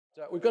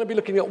We're going to be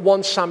looking at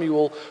 1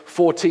 Samuel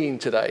 14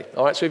 today.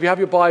 All right, so if you have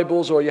your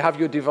Bibles or you have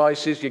your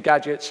devices, your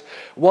gadgets,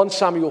 1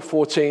 Samuel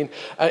 14.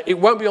 It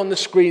won't be on the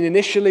screen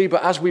initially,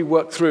 but as we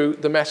work through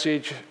the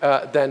message,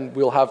 then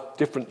we'll have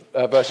different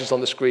verses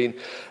on the screen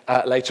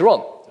later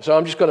on. So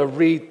I'm just going to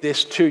read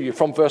this to you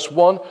from verse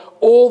 1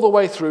 all the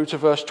way through to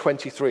verse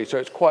 23. So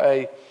it's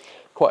quite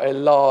a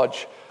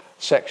large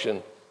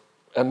section.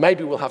 And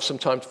maybe we'll have some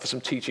time for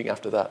some teaching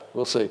after that.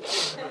 We'll see.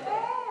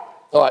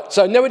 All right,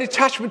 so now a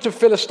detachment of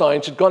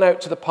Philistines had gone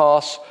out to the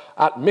pass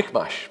at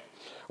Michmash.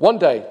 One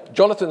day,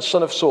 Jonathan,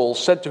 son of Saul,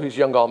 said to his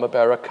young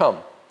armor-bearer, "Come,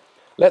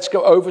 let's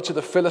go over to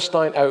the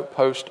Philistine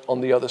outpost on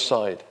the other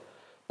side."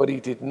 But he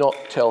did not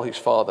tell his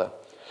father.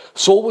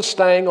 Saul was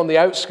staying on the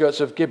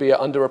outskirts of Gibeah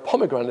under a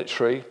pomegranate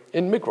tree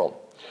in Migron.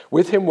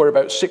 With him were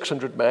about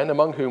 600 men,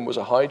 among whom was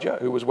Ahijah,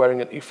 who was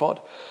wearing an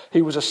ephod.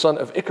 He was a son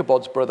of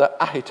Ichabod's brother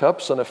Ahitub,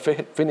 son of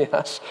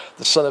Phinehas,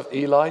 the son of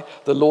Eli,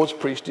 the Lord's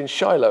priest in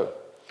Shiloh.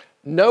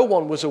 No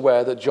one was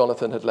aware that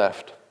Jonathan had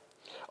left.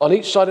 On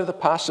each side of the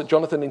pass that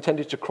Jonathan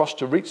intended to cross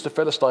to reach the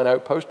Philistine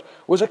outpost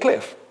was a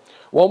cliff.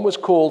 One was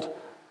called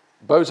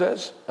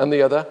Bozez and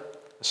the other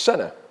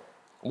Seneh.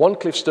 One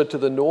cliff stood to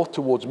the north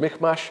towards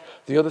Michmash,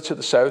 the other to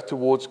the south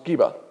towards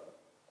Geba.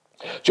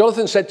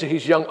 Jonathan said to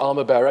his young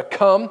armor-bearer,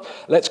 "Come,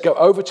 let's go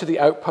over to the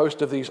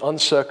outpost of these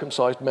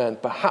uncircumcised men.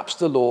 Perhaps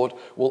the Lord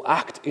will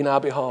act in our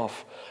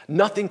behalf.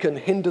 Nothing can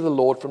hinder the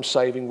Lord from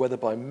saving, whether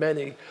by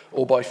many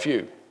or by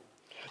few."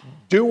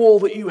 "Do all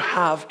that you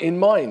have in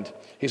mind,"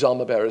 his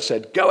armor-bearer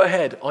said. "Go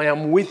ahead, I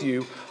am with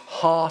you,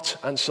 heart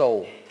and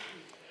soul."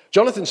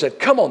 Jonathan said,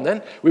 "Come on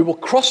then, we will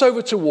cross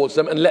over towards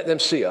them and let them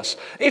see us.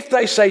 If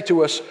they say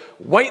to us,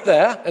 'Wait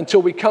there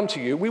until we come to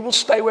you,' we will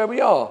stay where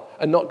we are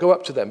and not go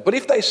up to them. But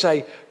if they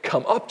say,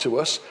 'Come up to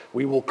us,'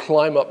 we will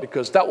climb up,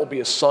 because that will be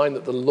a sign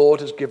that the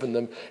Lord has given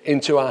them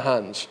into our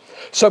hands."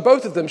 So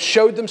both of them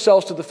showed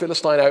themselves to the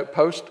Philistine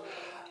outpost.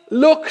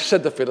 "Look,"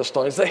 said the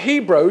Philistines, "the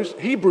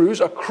Hebrews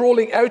are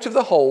crawling out of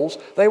the holes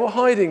they were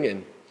hiding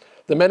in."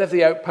 The men of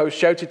the outpost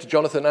shouted to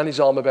Jonathan and his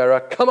armor-bearer,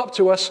 "Come up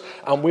to us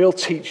and we'll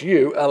teach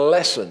you a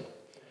lesson."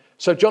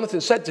 So Jonathan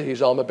said to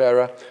his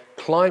armor-bearer,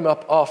 "Climb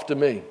up after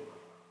me.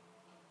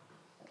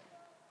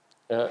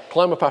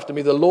 Climb up after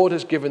me. The Lord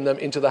has given them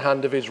into the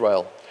hand of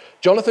Israel."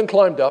 Jonathan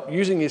climbed up,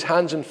 using his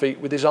hands and feet,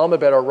 with his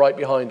armor-bearer right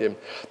behind him.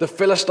 The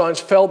Philistines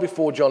fell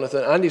before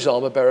Jonathan, and his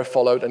armor-bearer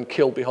followed and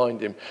killed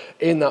behind him.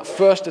 In that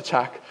first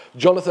attack,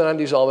 Jonathan and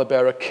his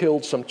armor-bearer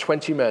killed some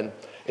 20 men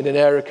in an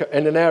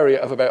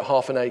area of about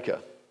half an acre.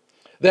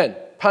 Then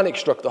panic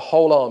struck the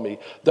whole army,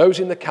 those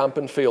in the camp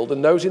and field,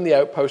 and those in the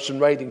outposts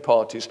and raiding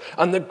parties,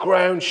 and the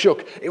ground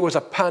shook. It was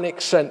a panic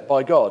sent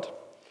by God.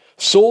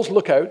 Saul's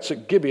lookouts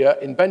at Gibeah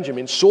in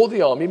Benjamin saw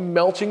the army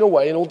melting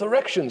away in all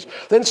directions.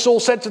 Then Saul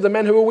said to the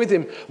men who were with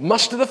him,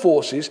 "Muster the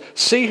forces,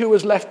 see who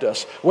has left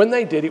us." When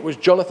they did, it was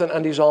Jonathan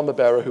and his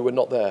armor-bearer who were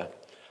not there.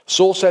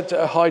 Saul said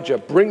to Ahijah,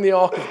 "Bring the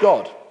ark of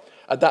God."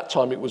 At that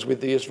time it was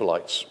with the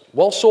Israelites.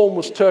 While Saul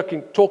was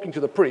talking to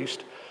the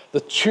priest, the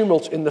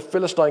tumult in the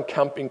Philistine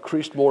camp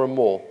increased more and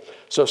more.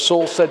 So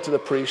Saul said to the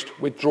priest,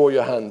 "Withdraw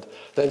your hand."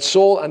 Then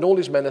Saul and all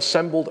his men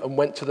assembled and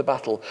went to the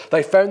battle.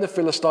 They found the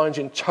Philistines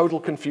in total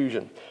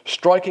confusion,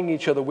 striking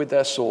each other with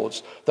their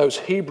swords. Those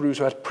Hebrews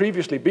who had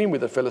previously been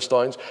with the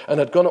Philistines and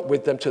had gone up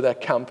with them to their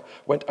camp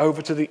went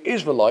over to the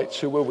Israelites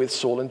who were with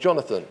Saul and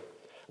Jonathan.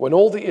 When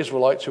all the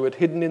Israelites who had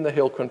hidden in the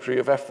hill country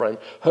of Ephraim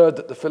heard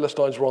that the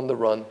Philistines were on the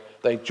run,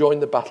 they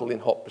joined the battle in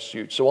hot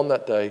pursuit. So on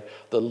that day,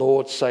 the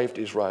Lord saved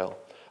Israel,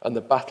 and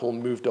the battle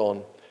moved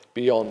on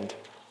beyond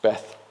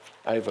Beth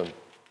Aven.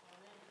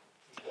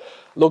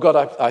 Lord God,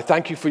 I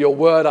thank you for your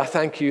word. I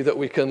thank you that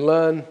we can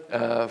learn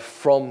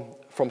from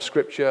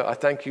Scripture. I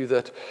thank you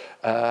that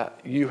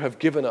you have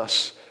given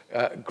us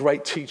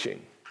great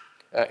teaching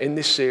in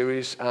this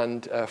series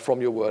and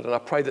from your word. And I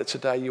pray that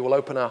today you will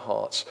open our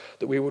hearts,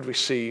 that we would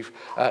receive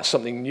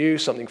something new,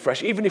 something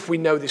fresh. Even if we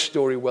know this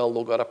story well,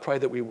 Lord God, I pray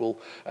that we will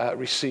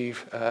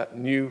receive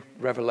new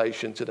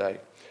revelation today,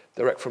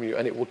 direct from you,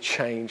 and it will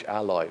change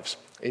our lives.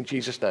 In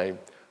Jesus' name,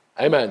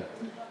 amen.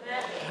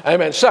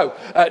 Amen. So,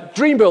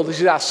 Dream Builders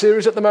is our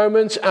series at the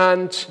moment,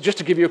 and just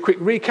to give you a quick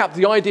recap,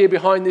 the idea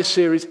behind this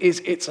series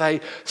is it's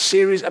a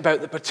series about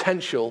the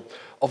potential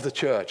of the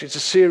church. It's a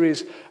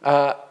series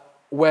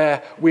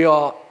where we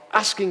are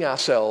asking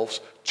ourselves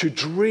to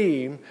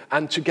dream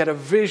and to get a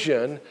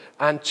vision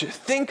and to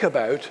think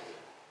about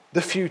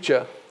the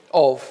future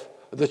of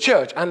the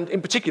church, and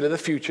in particular the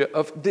future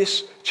of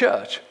this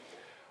church.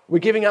 We're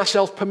giving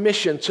ourselves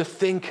permission to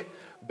think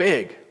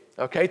big,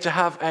 okay, to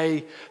have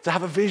a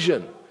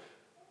vision,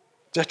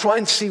 to try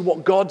and see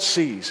what God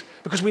sees,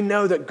 because we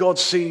know that God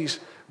sees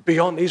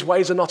beyond. His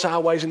ways are not our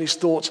ways, and his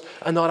thoughts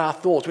are not our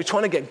thoughts. We're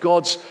trying to get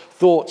God's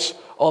thoughts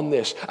on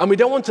this, and we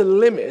don't want to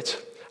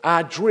limit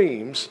our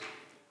dreams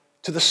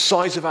to the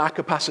size of our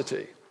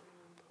capacity,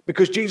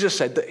 because Jesus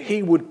said that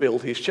he would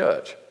build his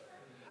church.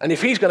 And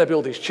if he's going to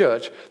build his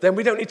church, then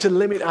we don't need to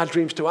limit our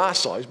dreams to our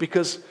size,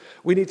 because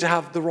we need to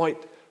have the right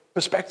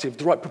perspective,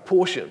 the right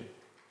proportion,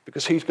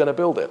 because he's going to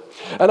build it.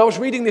 And I was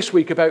reading this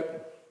week about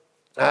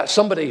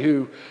somebody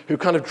who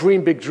kind of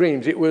dreamed big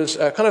dreams. It was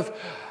kind of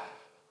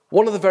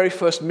one of the very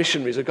first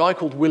missionaries, a guy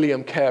called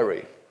William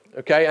Carey.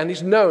 Okay, and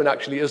he's known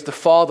actually as the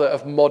father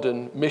of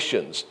modern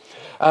missions.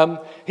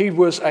 He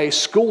was a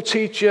school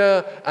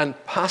teacher and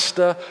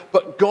pastor,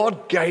 but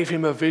God gave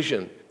him a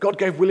vision. God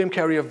gave William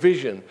Carey a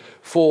vision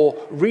for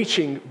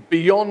reaching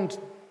beyond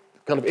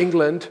kind of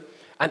England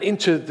and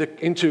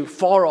into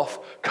far-off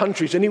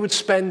countries. And he would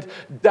spend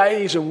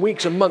days and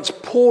weeks and months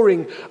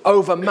poring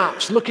over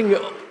maps, looking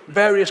at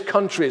various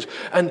countries,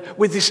 and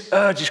with this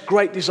urge, this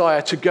great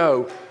desire to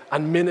go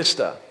and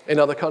minister in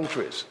other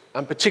countries,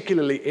 and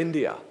particularly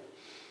India.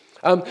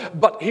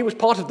 But he was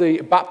part of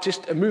the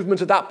Baptist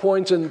movement at that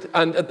point, and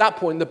at that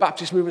point the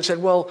Baptist movement said,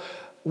 well,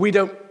 we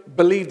don't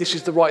believe this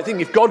is the right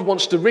thing. If God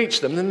wants to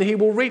reach them, then he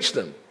will reach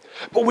them.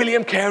 But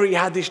William Carey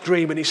had this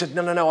dream, and he said,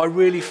 no, I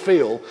really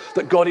feel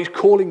that God is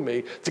calling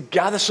me to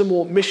gather some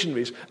more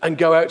missionaries and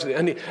go out to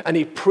them. And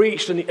he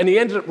preached, and he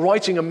ended up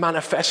writing a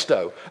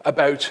manifesto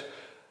about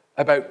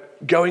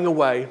going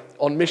away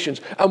on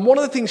missions. And one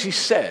of the things he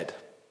said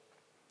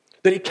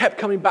that he kept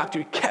coming back to,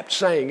 he kept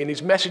saying in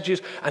his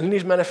messages and in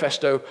his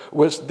manifesto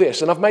was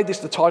this, and I've made this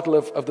the title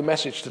of the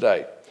message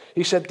today.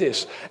 He said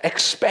this: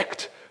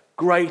 expect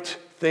great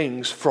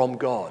things from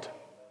God.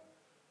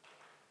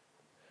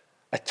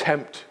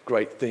 Attempt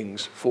great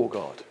things for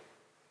God.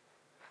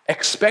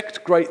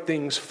 Expect great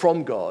things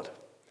from God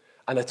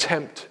and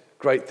attempt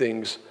great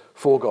things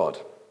for God.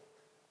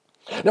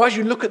 Now, as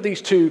you look at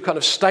these two kind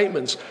of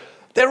statements,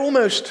 they're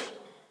almost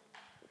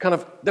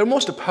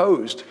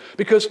opposed,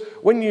 because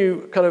when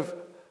you kind of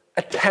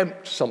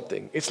attempt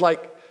something, it's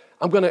like,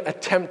 I'm going to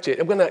attempt it.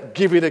 I'm going to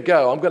give it a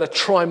go. I'm going to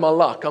try my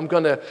luck. I'm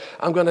going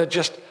to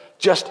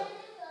just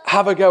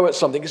have a go at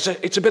something.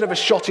 It's a bit of a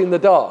shot in the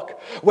dark.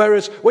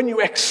 Whereas when you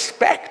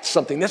expect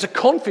something, there's a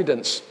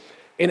confidence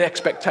in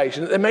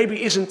expectation that there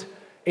maybe isn't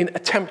in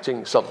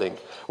attempting something.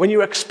 When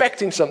you're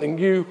expecting something,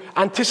 you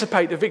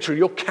anticipate a victory.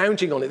 You're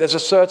counting on it. There's a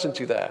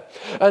certainty there.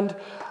 And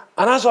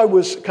as I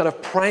was kind of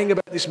praying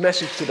about this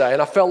message today,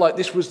 and I felt like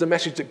this was the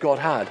message that God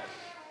had,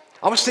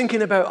 I was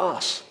thinking about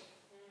us.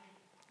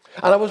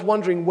 And I was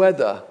wondering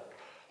whether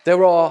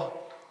there are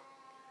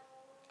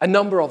a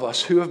number of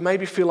us who have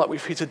maybe feel like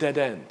we've hit a dead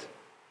end.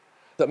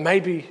 That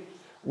maybe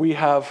we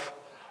have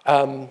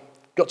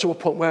got to a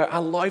point where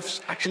our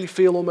lives actually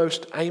feel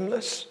almost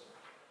aimless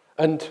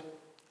and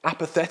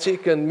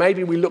apathetic, and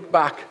maybe we look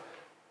back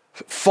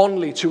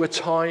fondly to a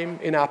time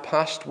in our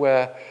past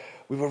where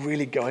we were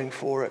really going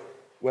for it,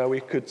 where we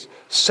could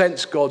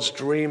sense God's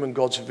dream and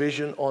God's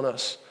vision on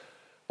us,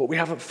 but we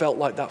haven't felt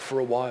like that for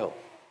a while.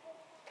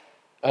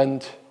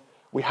 And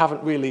we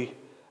haven't really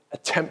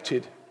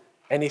attempted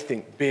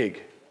anything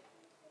big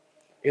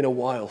in a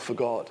while for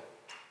God.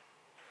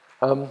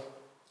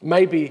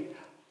 Maybe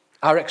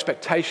our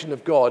expectation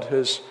of God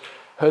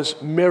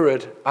has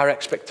mirrored our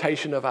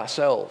expectation of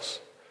ourselves,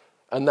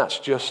 and that's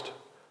just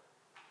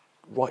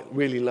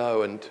really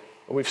low, and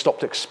we've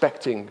stopped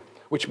expecting,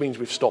 which means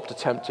we've stopped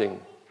attempting.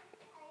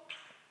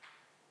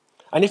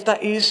 And if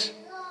that is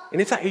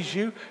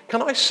you,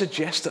 can I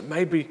suggest that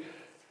maybe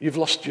you've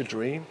lost your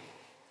dream,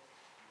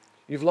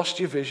 you've lost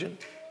your vision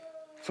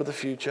for the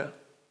future,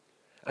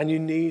 and you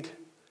need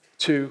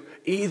to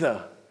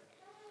either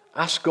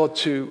ask God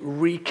to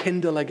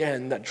rekindle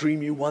again that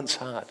dream you once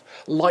had,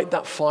 light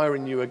that fire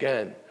in you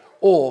again,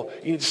 or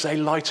you need to say,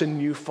 light a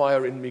new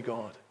fire in me,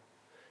 God.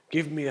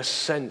 Give me a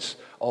sense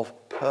of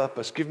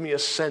purpose. Give me a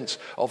sense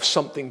of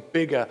something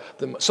bigger,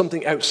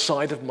 something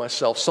outside of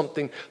myself,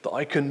 something that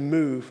I can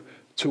move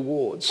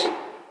towards.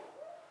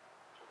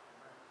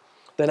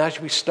 Then as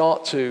we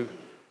start to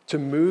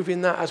move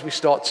in that, as we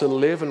start to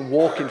live and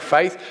walk in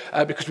faith,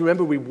 because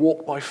remember, we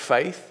walk by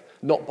faith,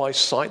 not by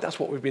sight. That's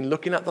what we've been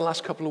looking at the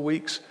last couple of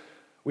weeks.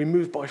 We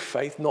move by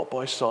faith, not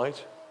by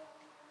sight.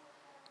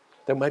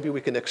 Then maybe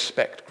we can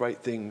expect great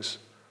things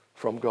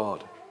from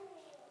God.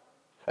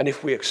 And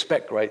if we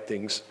expect great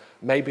things,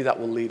 maybe that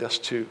will lead us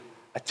to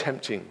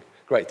attempting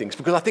great things.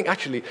 Because I think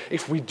actually,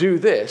 if we do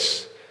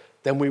this,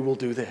 then we will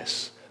do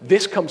this.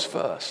 This comes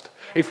first.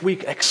 If we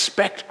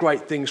expect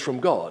great things from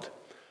God,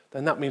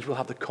 then that means we'll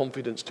have the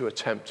confidence to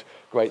attempt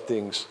great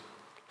things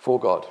for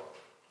God.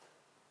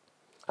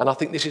 And I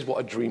think this is what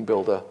a dream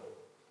builder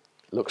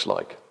looks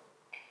like.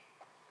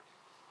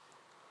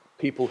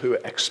 People who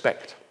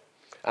expect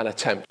and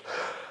attempt.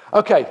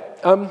 Okay,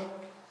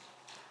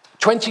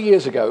 20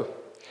 years ago,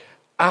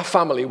 our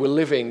family were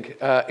living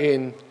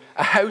in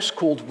a house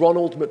called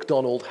Ronald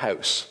McDonald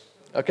House.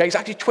 Okay, it's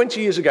actually 20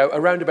 years ago,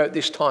 around about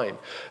this time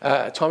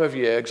of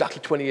year,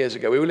 exactly 20 years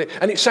ago.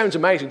 And it sounds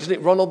amazing, doesn't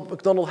it? Ronald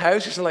McDonald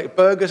House, it's like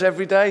burgers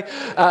every day.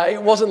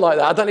 It wasn't like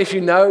that. I don't know if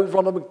you know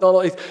Ronald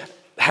McDonald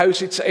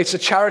House. It's a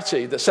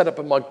charity that's set up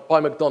by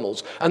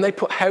McDonald's, and they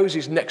put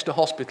houses next to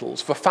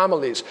hospitals for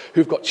families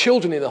who've got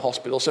children in the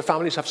hospital, so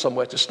families have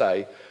somewhere to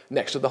stay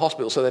next to the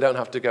hospital, so they don't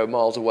have to go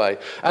miles away.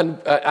 And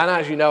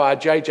as you know, our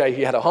JJ,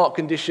 he had a heart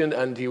condition,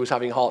 and he was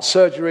having heart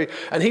surgery,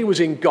 and he was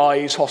in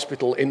Guy's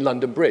Hospital in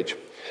London Bridge.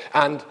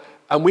 And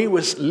we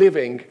was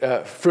living,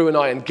 Fru and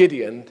I and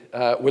Gideon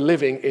were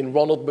living in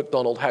Ronald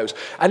McDonald House.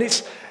 And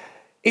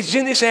It's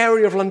in this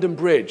area of London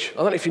Bridge. I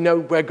don't know if you know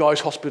where Guy's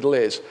Hospital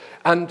is.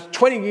 And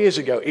 20 years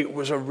ago, it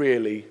was a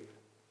really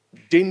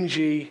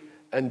dingy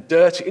and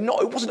dirty. It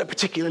wasn't a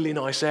particularly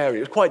nice area. It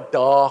was quite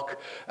dark,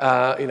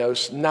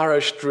 narrow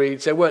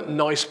streets. There weren't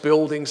nice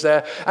buildings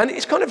there. And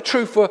it's kind of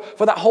true for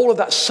that whole of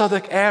that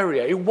Southwark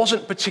area. It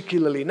wasn't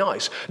particularly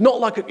nice. Not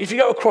like if you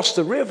go across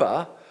the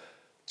river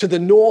to the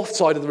north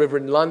side of the river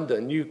in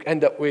London, you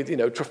end up with,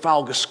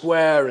 Trafalgar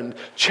Square and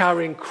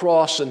Charing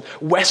Cross and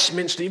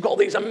Westminster. You've got all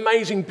these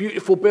amazing,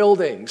 beautiful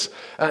buildings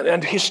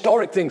and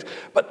historic things.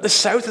 But the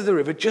south of the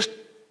river just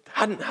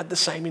hadn't had the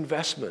same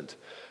investment.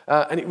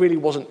 And it really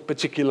wasn't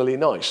particularly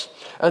nice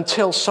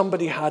until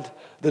somebody had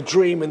the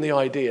dream and the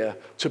idea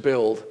to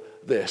build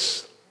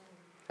this.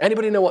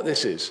 Anybody know what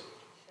this is?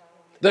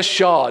 The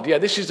Shard. Yeah,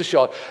 this is the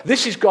Shard.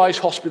 This is Guy's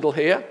Hospital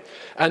here.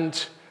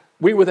 And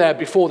we were there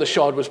before the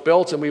Shard was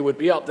built, and we would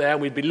be up there,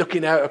 and we'd be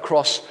looking out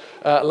across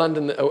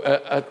London,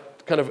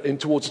 kind of in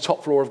towards the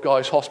top floor of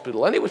Guy's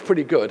Hospital. And it was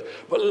pretty good.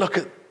 But look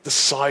at the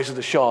size of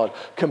the Shard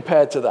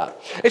compared to that.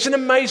 It's an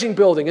amazing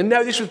building, and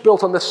now this was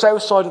built on the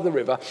south side of the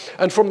river,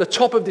 and from the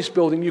top of this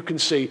building you can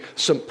see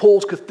St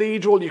Paul's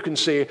Cathedral, you can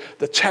see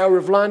the Tower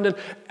of London.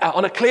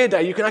 On a clear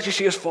day you can actually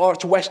see as far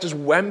to west as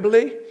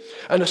Wembley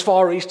and as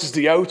far east as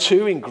the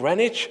O2 in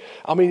Greenwich.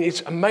 I mean,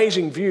 it's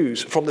amazing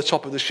views from the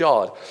top of the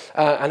Shard,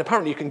 and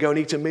apparently you can go and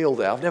eat a meal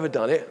there. I've never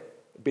done it.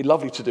 It'd be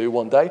lovely to do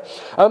one day.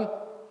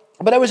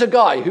 But there was a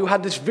guy who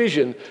had this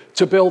vision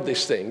to build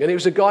this thing, and it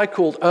was a guy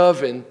called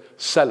Irving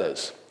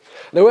Sellers.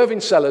 Now, Irving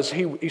Sellers,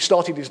 he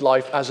started his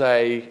life as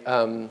he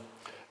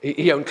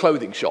owned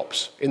clothing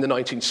shops in the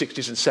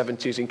 1960s and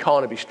 70s in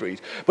Carnaby Street.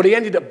 But he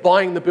ended up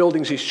buying the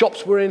buildings his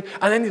shops were in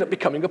and ended up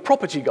becoming a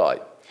property guy.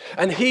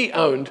 And he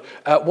owned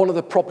one of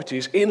the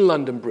properties in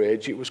London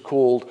Bridge. It was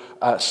called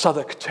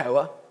Southwark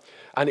Tower.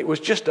 And it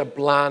was just a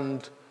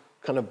bland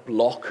kind of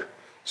block,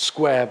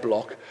 square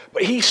block.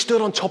 But he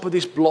stood on top of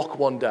this block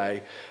one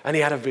day and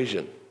he had a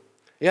vision.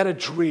 He had a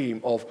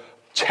dream of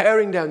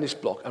tearing down this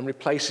block and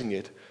replacing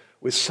it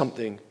with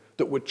something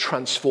that would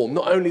transform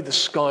not only the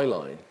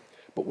skyline,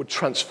 but would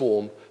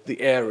transform the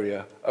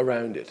area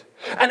around it.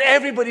 And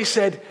everybody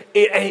said,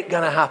 it ain't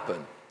going to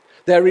happen.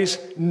 There is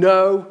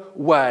no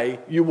way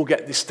you will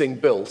get this thing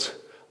built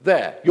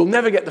there. You'll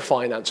never get the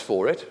finance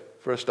for it,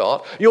 for a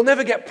start. You'll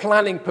never get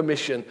planning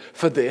permission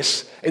for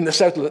this in the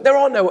south of the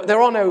river.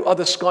 There are no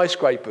other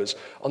skyscrapers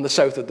on the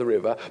south of the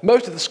river.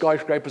 Most of the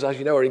skyscrapers, as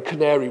you know, are in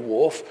Canary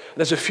Wharf.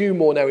 There's a few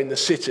more now in the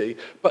city.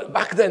 But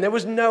back then, there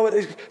was no...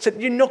 They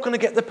said, you're not going to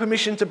get the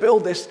permission to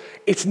build this.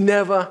 It's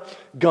never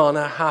going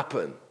to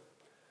happen.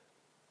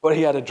 But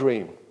he had a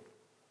dream.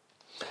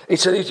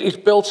 It's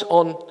built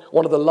on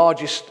one of the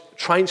largest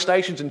train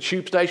stations and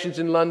tube stations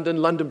in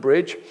London, London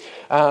Bridge.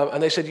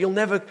 And they said, you'll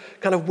never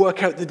kind of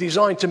work out the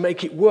design to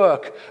make it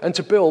work and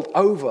to build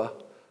over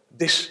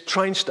this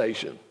train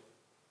station.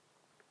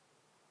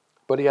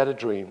 But he had a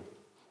dream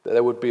that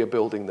there would be a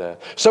building there.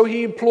 So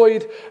he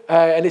employed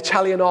an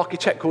Italian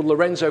architect called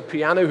Lorenzo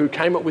Piano, who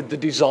came up with the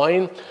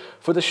design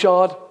for the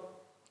Shard.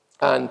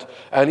 And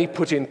he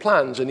put in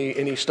plans, and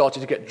he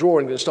started to get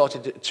drawings and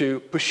started to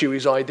pursue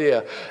his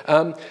idea.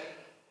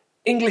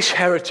 English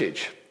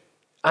Heritage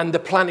and the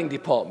planning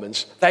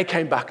departments, they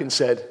came back and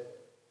said,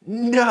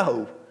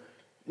 no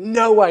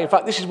way. In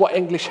fact, this is what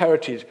English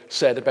Heritage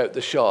said about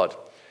the Shard.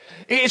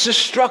 It is a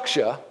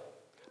structure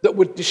that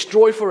would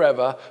destroy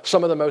forever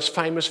some of the most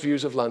famous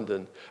views of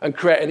London and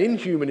create an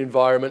inhuman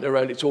environment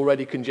around its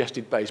already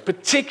congested base,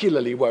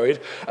 particularly worried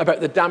about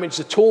the damage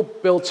the tall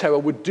build tower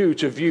would do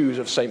to views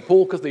of St.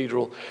 Paul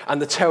Cathedral and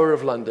the Tower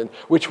of London,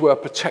 which were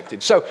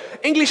protected. So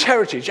English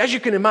Heritage, as you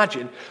can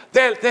imagine,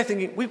 they're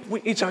thinking,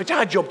 it's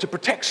our job to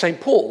protect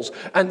St. Paul's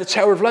and the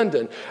Tower of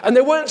London. And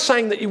they weren't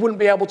saying that you wouldn't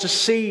be able to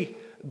see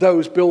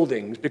those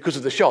buildings because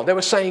of the Shard. They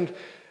were saying,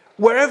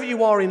 wherever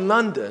you are in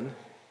London,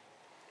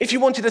 if you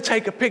wanted to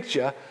take a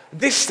picture,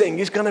 this thing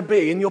is going to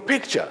be in your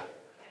picture.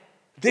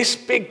 This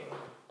big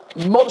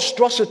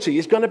monstrosity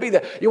is going to be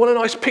there. You want a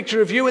nice picture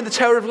of you in the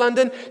Tower of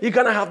London? You're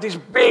going to have this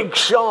big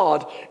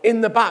Shard in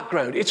the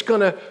background. It's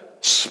going to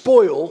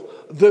spoil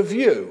the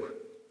view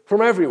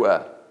from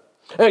everywhere.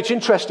 And it's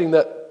interesting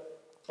that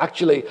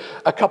actually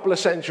a couple of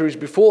centuries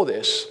before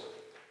this,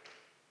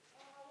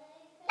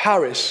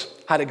 Paris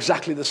had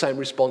exactly the same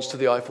response to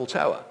the Eiffel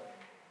Tower.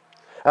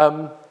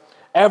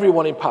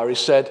 Everyone in Paris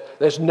said,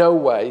 there's no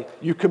way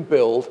you can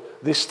build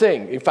this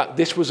thing. In fact,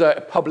 this was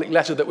a public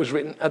letter that was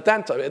written at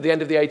that time, at the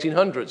end of the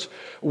 1800s.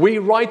 We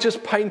writers,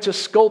 painters,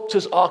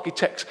 sculptors,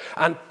 architects,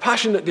 and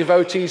passionate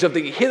devotees of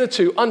the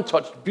hitherto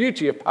untouched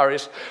beauty of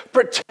Paris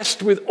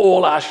protest with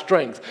all our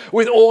strength,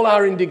 with all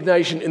our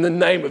indignation in the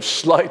name of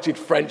slighted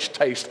French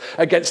taste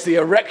against the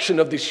erection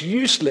of this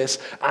useless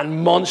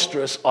and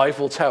monstrous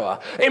Eiffel Tower.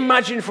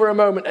 Imagine for a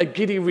moment a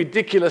giddy,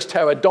 ridiculous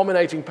tower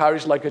dominating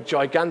Paris like a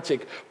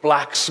gigantic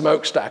black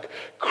smokestack,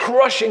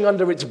 crushing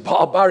under its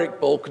barbaric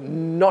bulk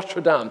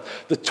Notre Dame,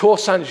 the Tour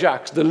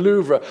Saint-Jacques, the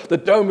Louvre, the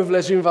Dome of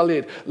les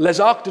Invalides, les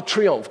Arcs de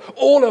Triomphe.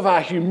 All of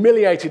our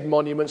humiliated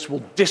monuments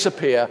will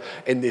disappear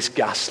in this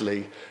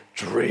ghastly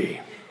dream.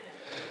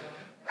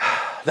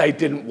 They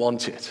didn't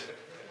want it.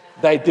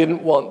 They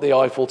didn't want the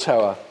Eiffel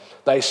Tower.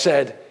 They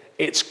said,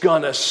 it's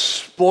going to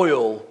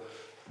spoil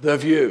the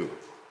view.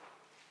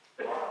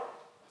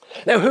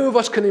 Now, who of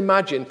us can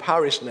imagine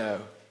Paris now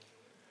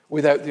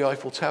without the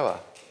Eiffel Tower?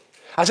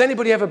 Has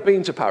anybody ever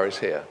been to Paris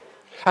here?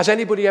 Has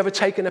anybody ever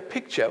taken a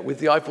picture with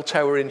the Eiffel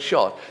Tower in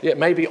shot? Yeah,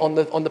 maybe on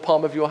the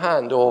palm of your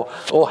hand or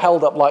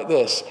held up like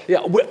this.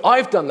 Yeah,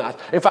 I've done that.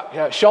 In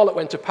fact, Charlotte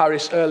went to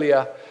Paris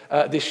earlier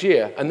this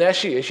year, and there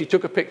she is. She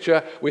took a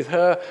picture with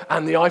her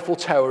and the Eiffel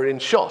Tower in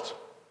shot.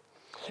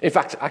 In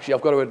fact, actually,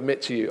 I've got to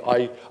admit to you,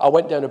 I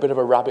went down a bit of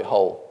a rabbit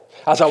hole.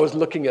 As I was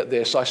looking at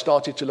this, I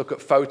started to look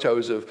at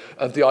photos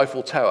of the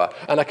Eiffel Tower,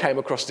 and I came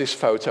across this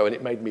photo, and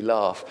it made me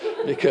laugh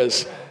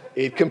because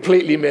he'd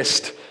completely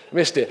missed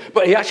it.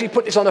 But he actually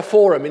put this on a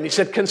forum, and he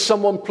said, can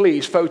someone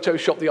please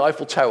Photoshop the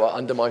Eiffel Tower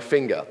under my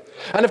finger?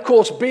 And of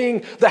course,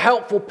 being the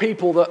helpful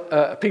people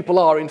that people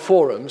are in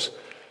forums,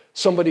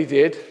 somebody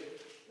did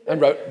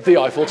and wrote the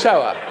Eiffel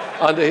Tower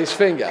under his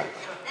finger.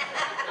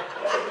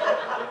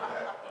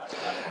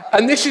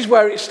 And this is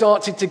where it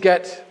started to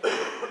get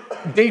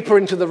deeper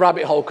into the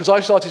rabbit hole, because I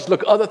started to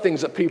look at other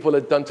things that people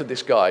had done to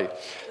this guy.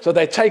 So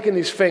they'd taken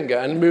his finger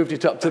and moved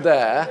it up to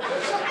there,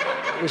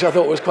 which I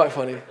thought was quite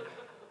funny.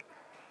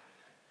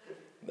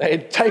 They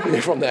had taken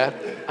it from there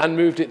and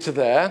moved it to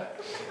there.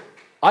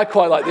 I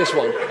quite like this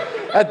one.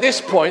 At this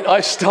point,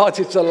 I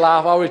started to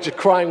laugh. I was just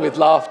crying with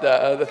laughter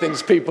at the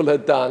things people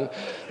had done.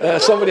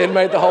 Somebody had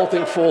made the whole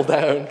thing fall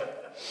down.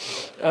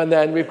 And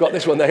then we've got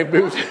this one. They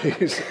moved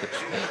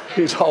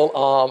his whole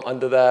arm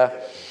under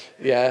there.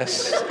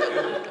 Yes.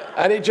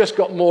 And it just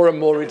got more and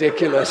more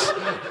ridiculous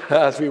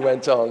as we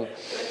went on.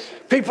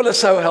 People are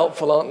so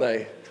helpful, aren't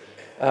they?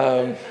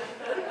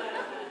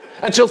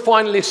 Until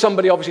finally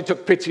somebody obviously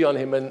took pity on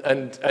him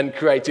and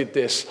created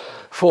this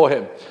for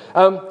him.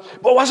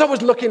 But as I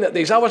was looking at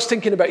these, I was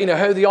thinking about,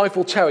 how the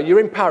Eiffel Tower, you're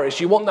in Paris,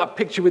 you want that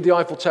picture with the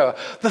Eiffel Tower.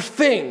 The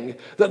thing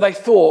that they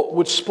thought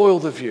would spoil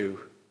the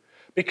view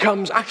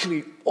becomes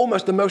actually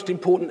almost the most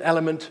important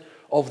element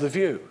of the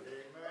view.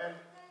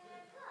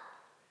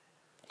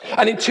 Amen.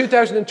 And in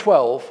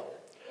 2012,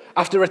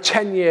 after a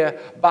 10-year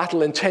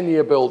battle and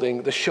 10-year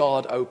building, the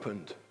Shard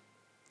opened,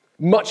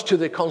 much to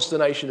the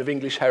consternation of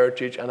English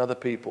heritage and other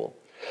people.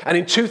 And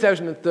in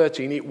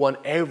 2013, it won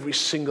every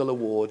single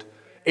award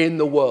in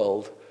the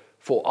world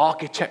for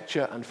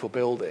architecture and for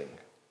building.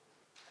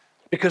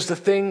 Because the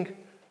thing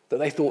that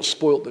they thought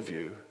spoilt the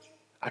view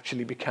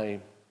actually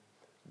became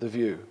the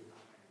view.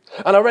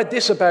 And I read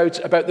this about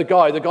the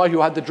guy who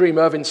had the dream,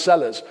 Irving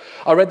Sellers.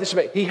 I read this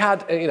about, he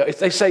had, if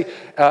they say,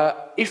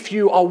 if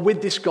you are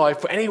with this guy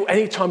for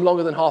any time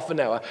longer than half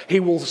an hour, he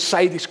will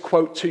say this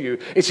quote to you.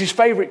 It's his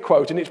favorite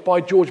quote, and it's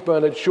by George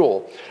Bernard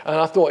Shaw. And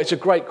I thought it's a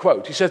great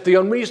quote. He says,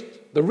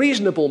 the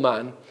reasonable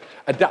man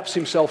adapts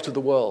himself to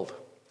the world.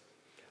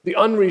 The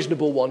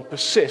unreasonable one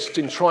persists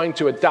in trying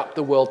to adapt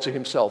the world to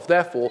himself.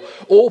 Therefore,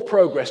 all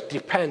progress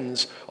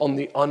depends on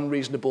the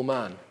unreasonable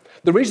man.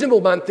 The reasonable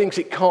man thinks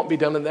it can't be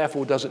done and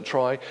therefore doesn't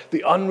try.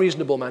 The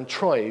unreasonable man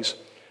tries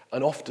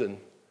and often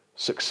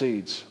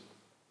succeeds.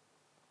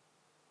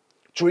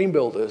 Dream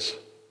builders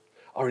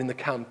are in the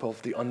camp of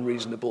the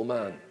unreasonable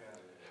man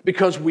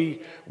because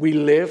we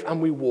live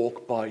and we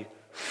walk by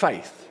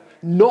faith,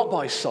 not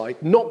by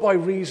sight, not by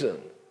reason.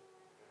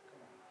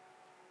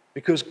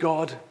 Because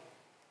God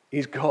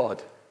is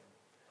God.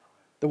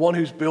 The one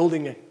who's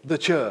building the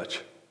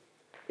church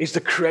is the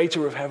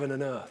creator of heaven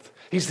and earth.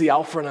 He's the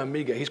Alpha and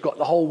Omega. He's got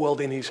the whole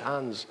world in his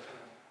hands.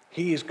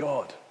 He is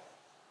God.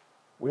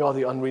 We are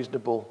the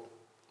unreasonable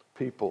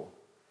people.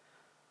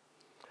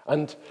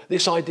 And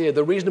this idea,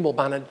 the reasonable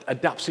man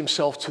adapts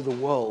himself to the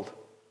world.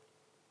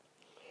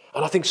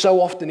 And I think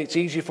so often it's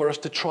easy for us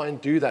to try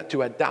and do that,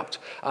 to adapt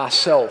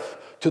ourselves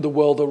to the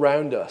world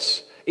around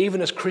us.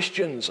 Even as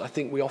Christians, I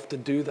think we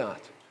often do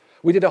that.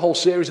 We did a whole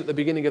series at the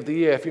beginning of the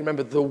year, if you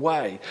remember, The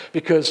Way,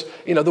 because,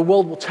 the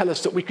world will tell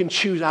us that we can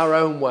choose our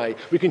own way.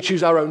 We can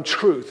choose our own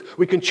truth.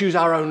 We can choose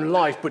our own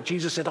life. But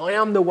Jesus said, I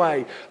am the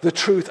way, the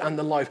truth, and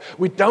the life.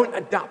 We don't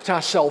adapt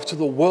ourselves to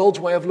the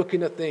world's way of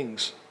looking at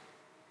things.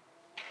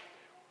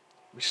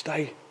 We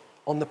stay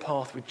on the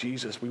path with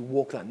Jesus. We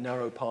walk that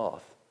narrow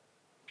path.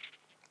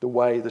 The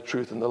way, the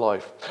truth, and the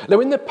life.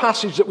 Now, in the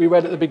passage that we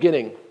read at the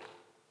beginning,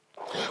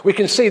 we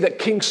can see that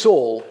King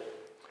Saul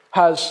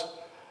has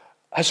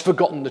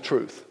forgotten the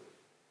truth.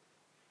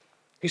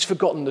 He's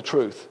forgotten the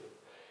truth.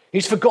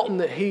 He's forgotten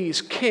that he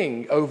is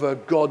king over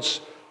God's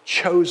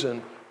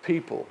chosen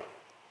people.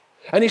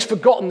 And he's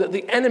forgotten that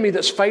the enemy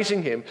that's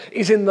facing him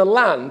is in the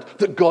land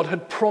that God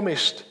had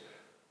promised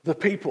the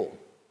people.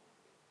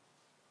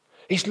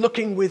 He's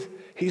looking with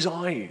his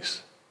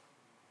eyes.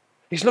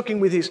 He's looking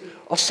with his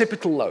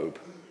occipital lobe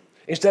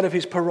instead of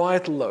his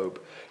parietal lobe.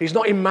 He's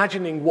not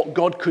imagining what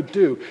God could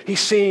do. He's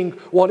seeing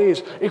what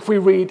is. If we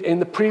read in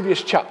the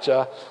previous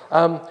chapter,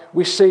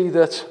 we see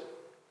that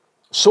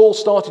Saul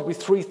started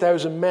with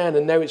 3,000 men,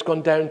 and now it's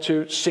gone down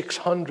to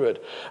 600.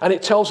 And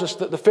it tells us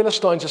that the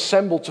Philistines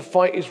assembled to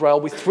fight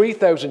Israel with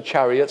 3,000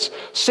 chariots,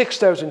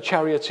 6,000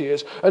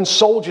 charioteers, and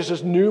soldiers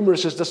as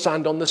numerous as the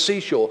sand on the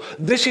seashore.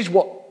 This is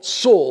what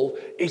Saul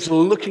is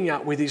looking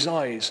at with his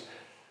eyes,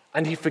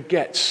 and he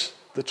forgets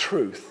the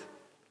truth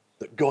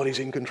that God is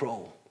in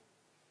control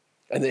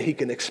and that he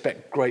can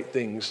expect great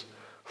things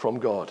from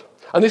God.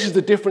 And this is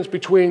the difference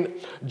between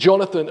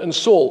Jonathan and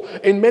Saul.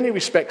 In many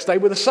respects, they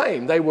were the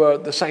same. They were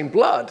the same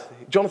blood.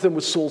 Jonathan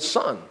was Saul's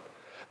son.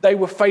 They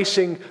were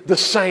facing the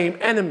same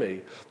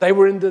enemy. They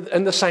were in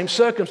the same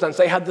circumstance.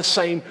 They had the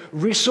same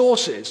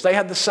resources. They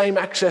had the same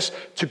access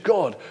to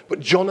God. But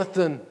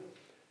Jonathan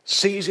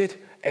sees it,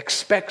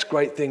 expects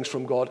great things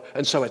from God,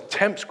 and so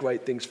attempts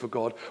great things for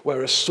God,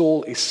 whereas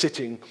Saul is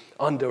sitting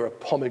under a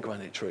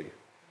pomegranate tree,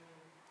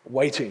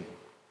 waiting.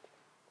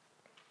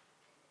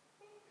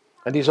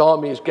 And his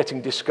army is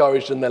getting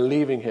discouraged and they're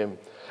leaving him.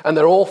 And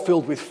they're all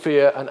filled with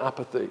fear and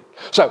apathy.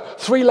 So,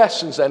 3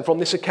 lessons then from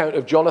this account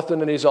of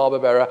Jonathan and his armor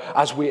bearer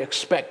as we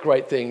expect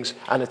great things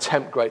and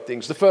attempt great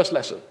things. The first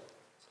lesson: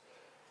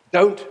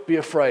 don't be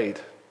afraid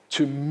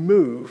to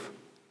move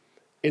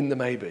in the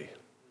maybe.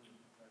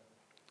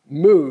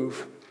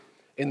 Move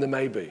in the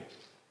maybe.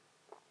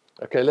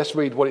 Okay, let's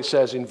read what it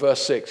says in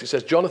verse 6. It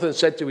says, Jonathan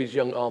said to his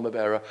young armor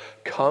bearer,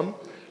 "Come,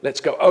 let's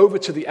go over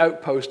to the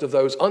outpost of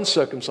those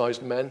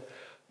uncircumcised men.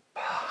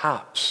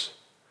 Perhaps,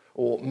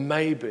 or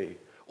maybe,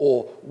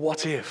 or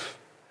what if?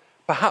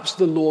 Perhaps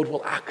the Lord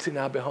will act in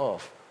our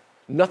behalf.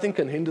 Nothing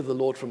can hinder the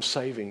Lord from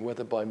saving,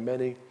 whether by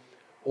many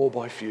or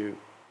by few."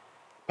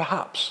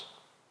 Perhaps.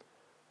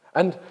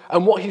 And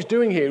what he's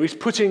doing here is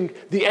putting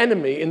the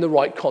enemy in the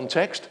right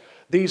context.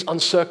 These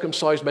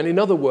uncircumcised men. In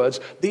other words,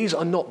 these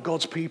are not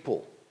God's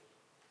people.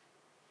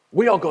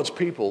 We are God's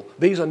people.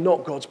 These are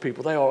not God's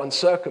people. They are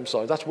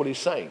uncircumcised. That's what he's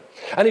saying.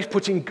 And he's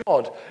putting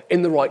God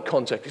in the right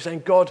context. He's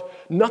saying, God,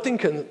 nothing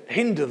can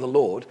hinder the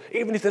Lord,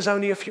 even if there's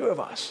only a few of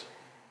us.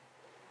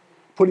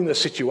 Putting the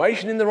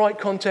situation in the right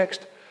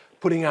context,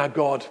 putting our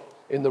God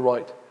in the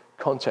right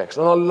context.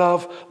 And I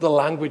love the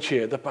language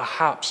here, the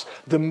perhaps,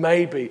 the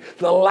maybe,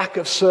 the lack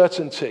of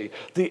certainty,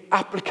 the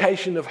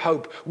application of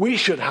hope. We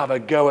should have a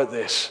go at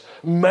this.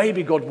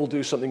 Maybe God will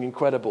do something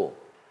incredible.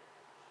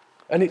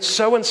 And it's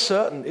so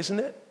uncertain, isn't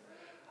it?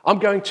 I'm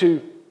going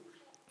to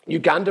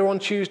Uganda on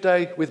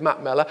Tuesday with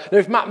Matt Meller. Now,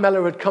 if Matt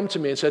Meller had come to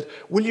me and said,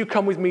 "Will you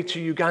come with me to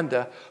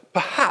Uganda?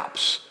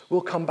 Perhaps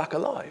we'll come back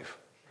alive."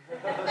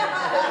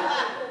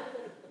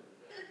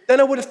 Then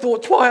I would have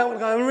thought twice. I would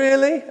have gone,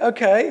 really?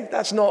 Okay,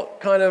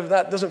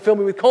 that doesn't fill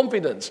me with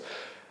confidence.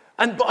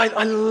 But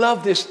I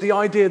love this, the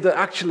idea that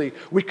actually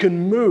we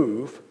can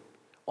move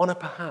on a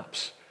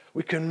perhaps.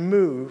 We can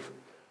move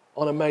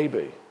on a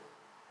maybe.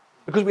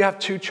 Because we have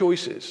 2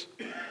 choices.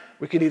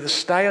 We can either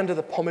stay under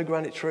the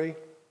pomegranate tree.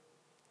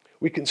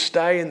 We can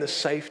stay in the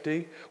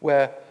safety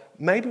where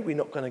maybe we're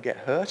not going to get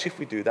hurt if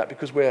we do that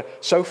because we're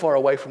so far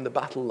away from the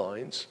battle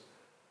lines.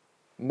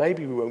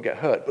 Maybe we won't get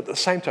hurt, but at the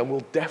same time,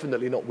 we'll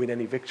definitely not win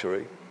any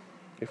victory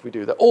if we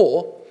do that.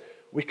 Or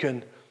we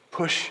can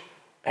push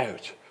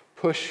out,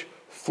 push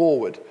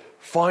forward,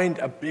 find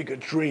a bigger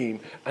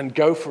dream and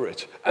go for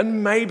it.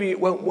 And maybe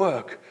it won't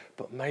work,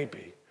 but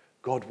maybe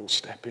God will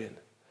step in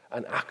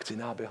and act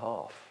in our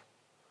behalf.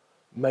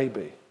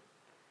 Maybe.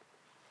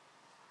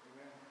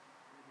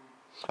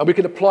 And we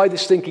can apply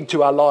this thinking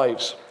to our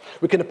lives.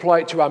 We can apply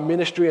it to our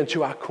ministry and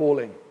to our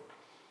calling.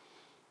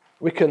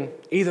 We can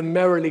either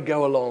merrily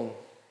go along,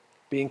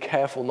 being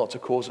careful not to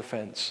cause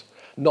offense,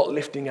 not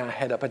lifting our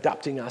head up,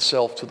 adapting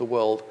ourselves to the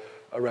world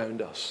around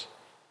us,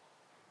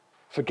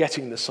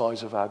 forgetting the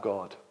size of our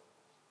God.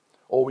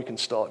 Or we can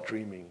start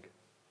dreaming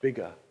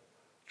bigger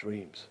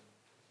dreams.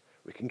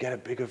 We can get a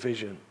bigger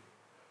vision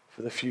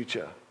for the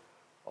future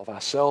of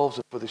ourselves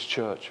and for this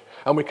church.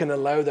 And we can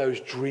allow those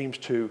dreams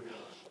to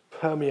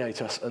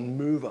permeate us and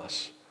move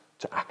us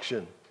to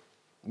action.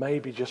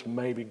 Maybe, just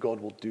maybe, God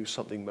will do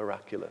something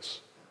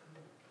miraculous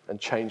and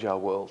change our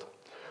world.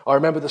 I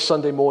remember the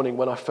Sunday morning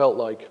when I felt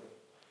like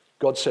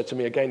God said to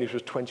me, again, this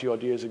was 20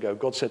 odd years ago,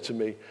 God said to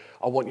me,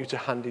 "I want you to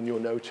hand in your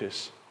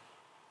notice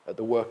at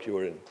the work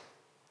you're in."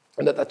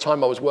 And at that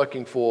time, I was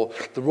working for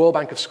the Royal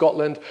Bank of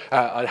Scotland.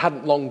 I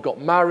hadn't long got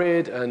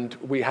married, and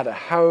we had a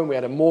home, we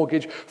had a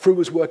mortgage. Fru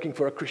was working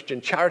for a Christian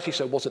charity,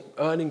 so wasn't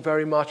earning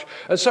very much.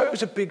 And so it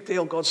was a big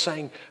deal, God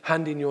saying,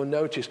 hand in your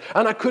notice.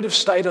 And I could have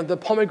stayed under the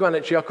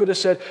pomegranate tree. I could have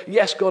said,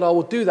 yes, God, I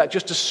will do that,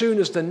 just as soon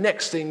as the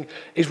next thing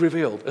is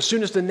revealed, as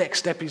soon as the next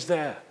step is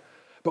there.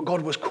 But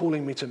God was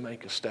calling me to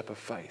make a step of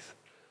faith.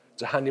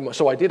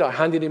 So I did. I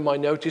handed in my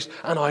notice,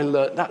 and I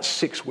learned, that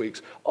 6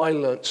 weeks, I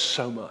learned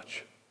so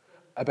much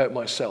about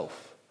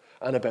myself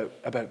and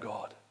about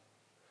God.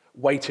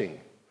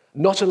 Waiting.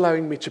 Not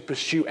allowing me to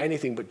pursue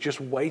anything, but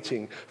just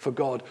waiting for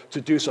God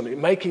to do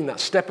something. Making that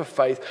step of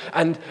faith.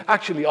 And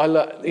actually, I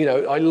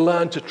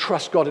learned to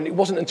trust God. And it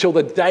wasn't until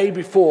the day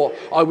before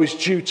I was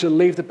due to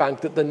leave the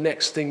bank that the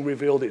next thing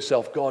revealed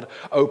itself. God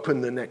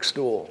opened the next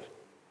door.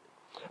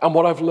 And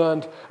what I've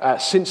learned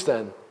since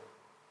then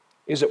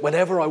is that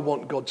whenever I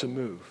want God to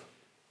move,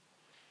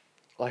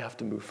 I have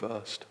to move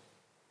first.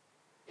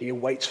 He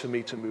waits for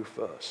me to move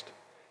first.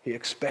 He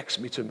expects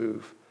me to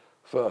move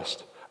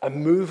first. A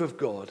move of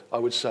God, I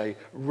would say,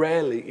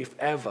 rarely, if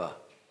ever,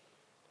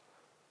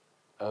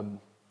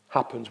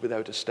 happens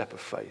without a step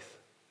of faith.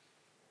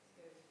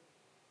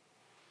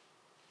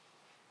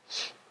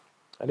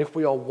 And if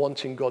we are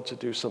wanting God to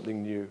do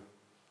something new,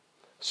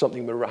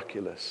 something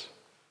miraculous,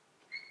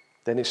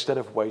 then instead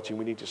of waiting,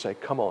 we need to say,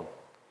 come on,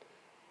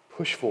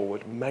 push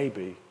forward.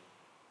 Maybe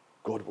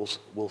God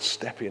will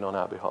step in on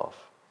our behalf.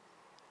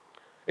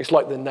 It's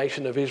like the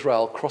nation of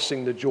Israel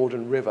crossing the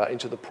Jordan River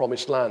into the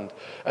promised land.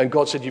 And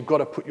God said, you've got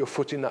to put your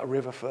foot in that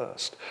river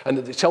first. And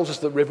it tells us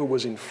the river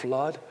was in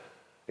flood.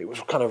 It was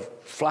kind of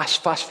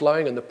fast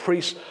flowing, and the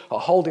priests are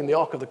holding the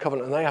Ark of the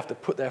Covenant, and they have to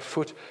put their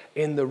foot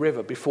in the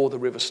river before the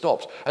river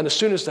stops. And as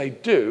soon as they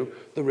do,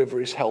 the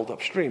river is held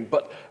upstream.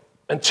 But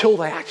until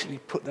they actually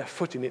put their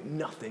foot in it,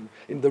 nothing.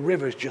 The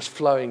river is just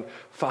flowing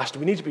fast.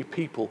 We need to be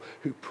people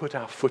who put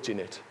our foot in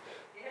it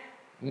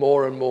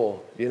more and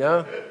more, you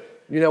know?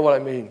 You know what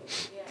I mean?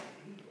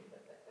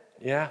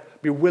 Yeah?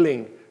 Be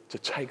willing to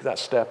take that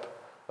step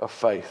of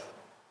faith.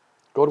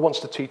 God wants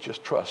to teach us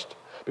trust,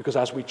 because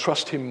as we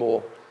trust him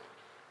more,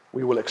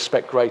 we will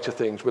expect greater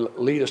things, will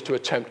lead us to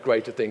attempt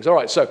greater things. All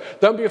right, so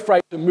don't be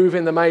afraid to move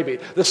in the maybe.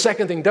 The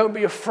second thing, don't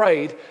be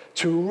afraid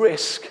to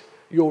risk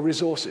your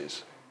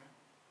resources.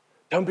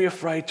 Don't be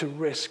afraid to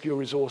risk your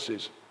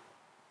resources.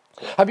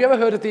 Have you ever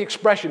heard of the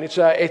expression? It's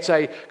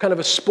a kind of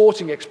a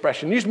sporting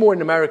expression, used more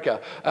in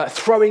America,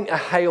 throwing a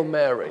Hail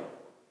Mary.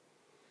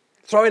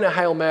 Throwing a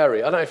Hail Mary.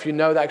 I don't know if you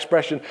know that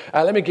expression.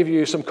 Let me give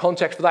you some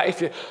context for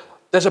that.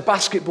 There's a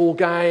basketball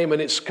game, and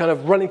it's kind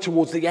of running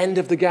towards the end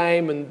of the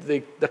game, and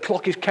the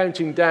clock is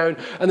counting down,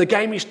 and the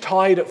game is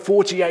tied at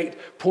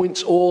 48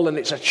 points all, and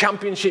it's a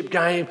championship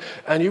game,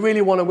 and you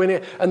really want to win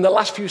it, and the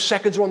last few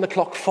seconds are on the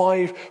clock,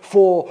 5,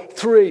 4,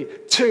 3,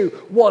 2,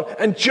 1,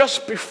 and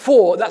just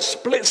before, that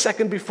split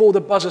second before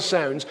the buzzer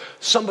sounds,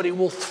 somebody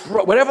will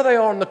throw, wherever they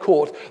are on the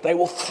court, they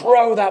will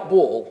throw that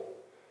ball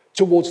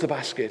towards the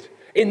basket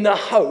in the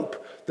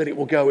hope that it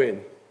will go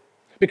in.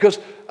 Because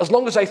as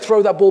long as they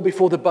throw that ball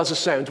before the buzzer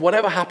sounds,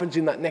 whatever happens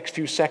in that next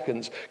few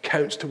seconds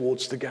counts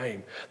towards the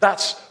game.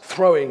 That's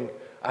throwing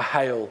a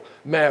Hail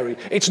Mary.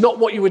 It's not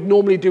what you would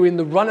normally do in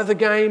the run of the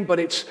game, but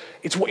it's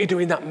what you do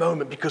in that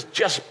moment, because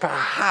just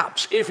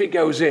perhaps, if it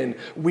goes in,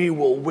 we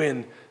will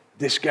win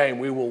this game.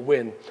 We will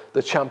win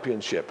the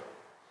championship.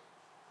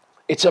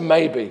 It's a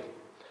maybe.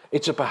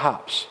 It's a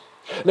perhaps.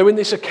 Now, in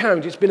this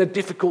account, it's been a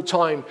difficult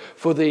time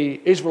for the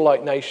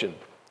Israelite nation.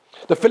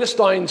 The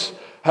Philistines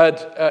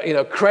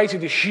had created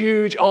this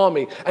huge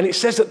army, and it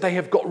says that they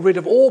have got rid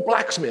of all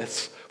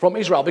blacksmiths from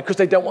Israel because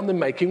they don't want them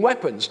making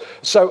weapons.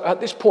 So at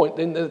this point,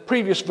 in the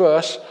previous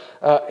verse,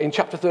 in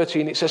chapter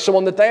 13, it says, so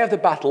on the day of the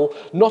battle,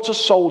 not a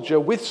soldier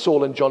with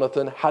Saul and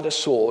Jonathan had a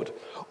sword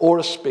or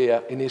a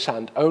spear in his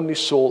hand. Only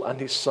Saul and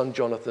his son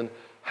Jonathan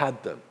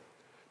had them.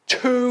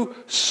 2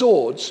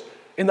 swords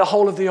in the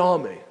whole of the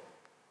army.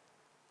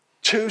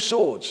 2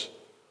 swords.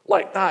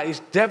 Like that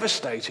is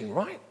devastating,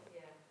 right?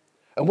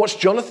 And what's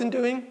Jonathan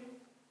doing?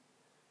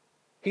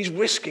 He's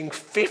risking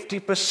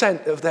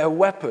 50% of their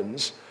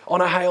weapons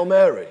on a Hail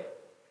Mary,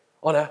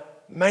 on a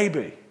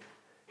maybe.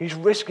 He's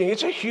risking,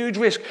 it's a huge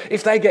risk.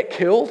 If they get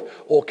killed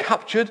or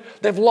captured,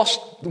 they've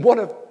lost one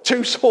of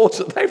 2 swords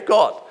that they've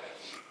got.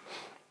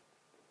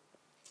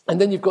 And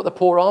then you've got the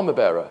poor armor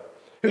bearer,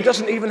 who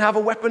doesn't even have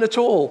a weapon at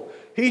all.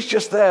 He's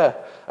just there.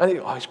 And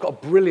he's got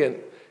a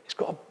brilliant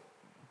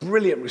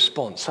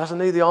response,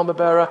 hasn't he, the armor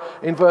bearer?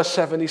 In verse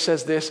 7, he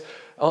says this,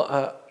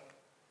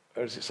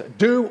 where does it say?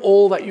 Do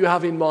all that you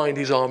have in mind,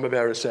 his armor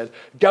bearer said.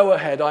 Go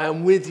ahead, I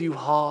am with you,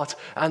 heart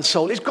and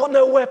soul. He's got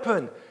no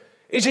weapon.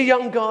 He's a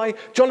young guy.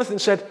 Jonathan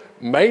said,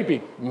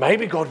 maybe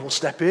God will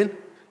step in.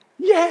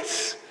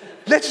 Yes,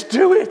 let's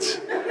do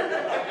it.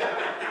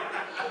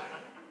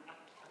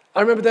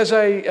 I remember there's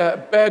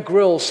Bear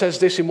Grylls says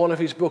this in one of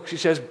his books. He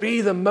says, be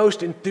the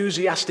most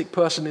enthusiastic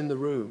person in the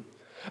room.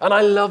 And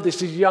I love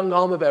this young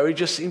armor bearer. He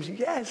just seems,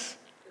 yes,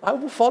 I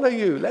will follow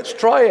you. Let's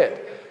try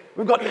it.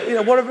 We've got,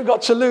 what have we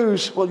got to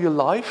lose? Well, your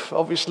life,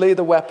 obviously,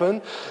 the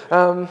weapon.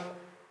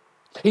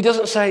 He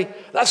doesn't say,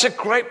 that's a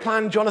great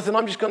plan, Jonathan.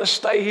 I'm just going to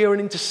stay here and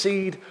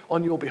intercede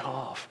on your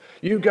behalf.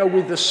 You go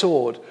with the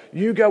sword.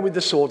 You go with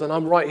the sword, and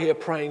I'm right here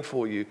praying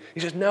for you. He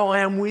says, no, I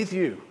am with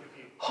you.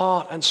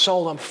 Heart and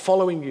soul, I'm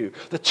following you.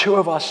 The 2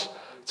 of us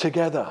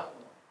together.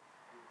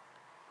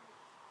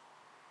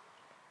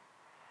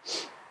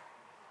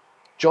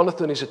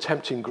 Jonathan is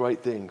attempting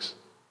great things.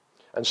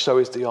 And so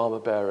is the armor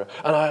bearer.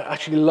 And I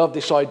actually love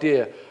this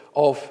idea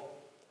of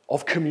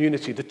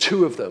community, the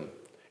 2 of them.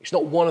 It's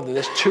not one of them,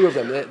 there's 2 of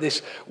them.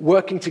 This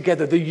working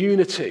together, the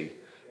unity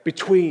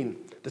between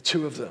the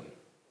 2 of them.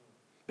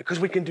 Because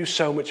we can do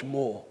so much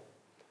more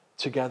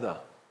together.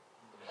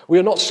 We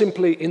are not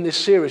simply, in this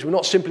series, we're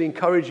not simply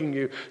encouraging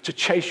you to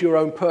chase your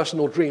own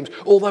personal dreams,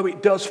 although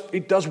it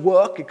does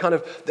work,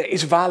 it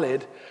is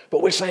valid,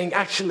 but we're saying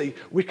actually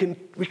we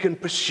can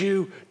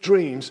pursue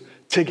dreams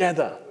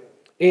together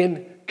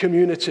in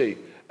community.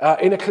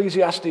 In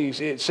Ecclesiastes,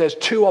 it says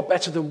 2 are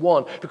better than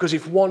 1 because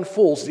if one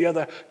falls, the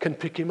other can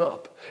pick him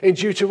up. In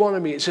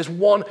Deuteronomy, it says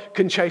 1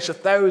 can chase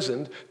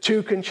 1,000,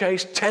 2 can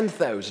chase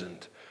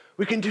 10,000.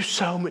 We can do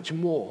so much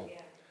more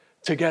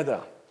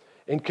together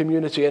in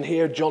community. And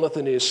here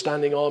Jonathan is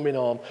standing arm in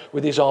arm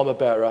with his armor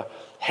bearer,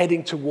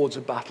 heading towards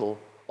a battle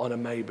on a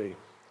maybe,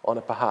 on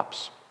a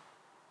perhaps.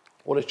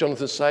 What does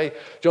Jonathan say?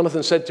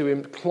 Jonathan said to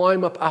him,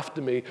 climb up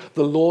after me.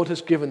 The Lord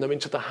has given them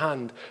into the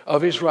hand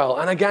of Israel.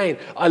 And again,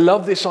 I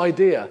love this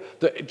idea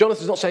that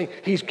Jonathan's not saying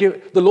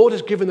the Lord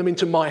has given them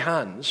into my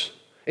hands,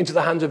 into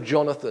the hands of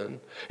Jonathan.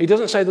 He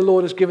doesn't say the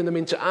Lord has given them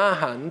into our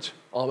hand,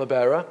 armor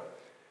bearer.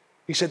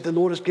 He said the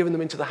Lord has given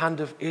them into the hand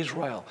of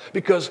Israel,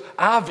 because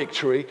our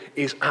victory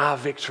is our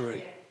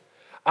victory.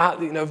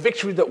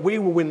 Victory that we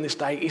will win this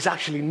day is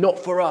actually not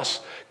for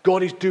us.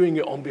 God is doing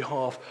it on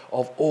behalf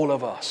of all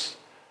of us.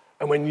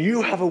 And when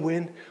you have a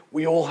win,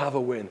 we all have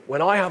a win.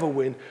 When I have a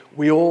win,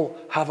 we all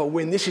have a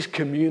win. This is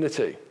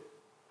community.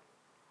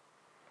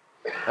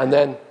 And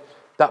then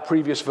that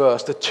previous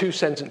verse, the 2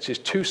 sentences,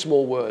 2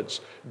 small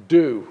words.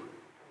 Do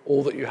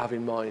all that you have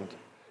in mind.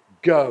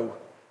 Go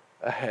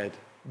ahead.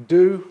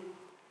 Do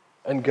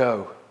and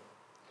go.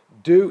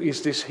 Do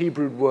is this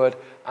Hebrew word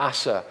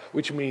asa,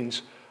 which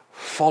means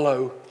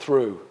follow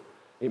through.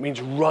 It means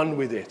run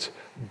with it,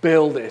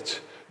 build it,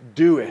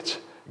 do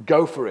it.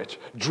 Go for it.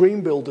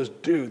 Dream builders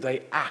do.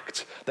 They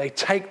act. They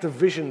take the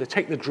vision, they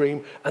take the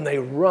dream, and they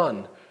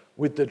run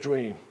with the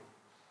dream.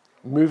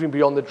 Moving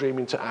beyond the dream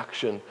into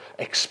action,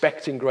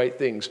 expecting great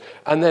things.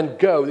 And then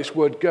go, this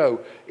word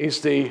go,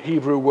 is the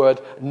Hebrew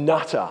word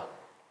nata.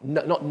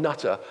 Not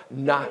nutter,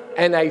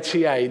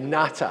 N-A-T-A,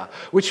 nata,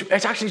 which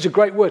actually is a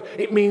great word.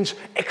 It means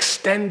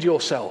extend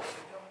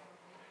yourself,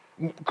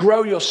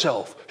 grow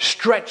yourself,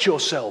 stretch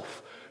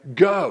yourself,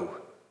 go.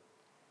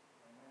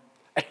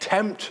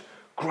 Attempt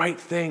great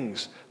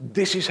things.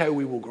 This is how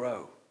we will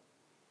grow.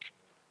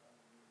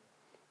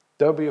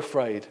 Don't be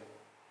afraid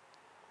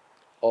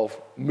of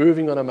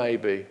moving on a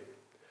maybe,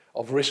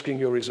 of risking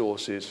your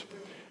resources,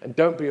 and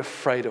don't be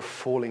afraid of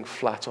falling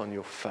flat on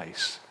your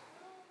face.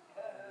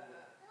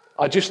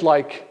 I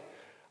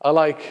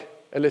like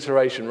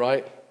alliteration,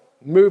 right?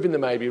 Move in the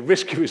maybe,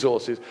 risk your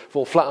resources,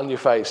 fall flat on your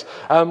face.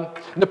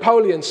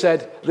 Napoleon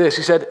said this,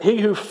 he said, he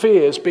who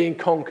fears being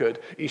conquered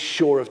is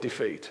sure of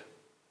defeat.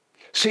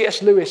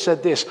 C.S. Lewis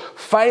said this,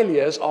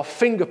 failures are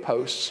finger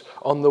posts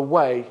on the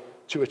way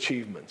to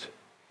achievement.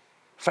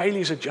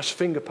 Failures are just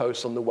finger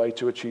posts on the way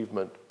to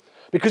achievement.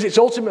 Because it's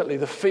ultimately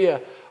the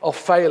fear of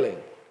failing.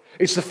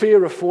 It's the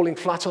fear of falling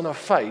flat on our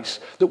face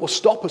that will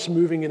stop us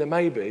moving in a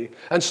maybe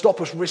and stop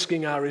us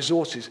risking our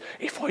resources.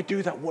 If I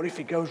do that, what if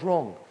it goes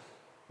wrong?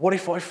 What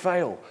if I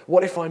fail?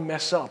 What if I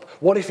mess up?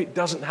 What if it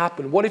doesn't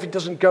happen? What if it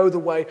doesn't go the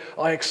way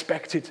I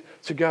expect it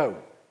to go?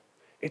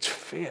 It's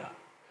fear.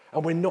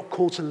 And we're not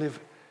called to live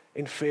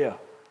in fear.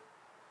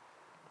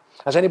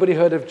 Has anybody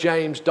heard of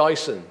James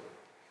Dyson?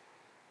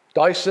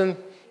 Dyson?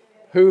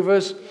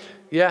 Hoovers?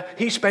 Yeah,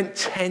 he spent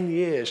 10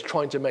 years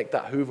trying to make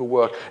that Hoover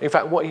work. In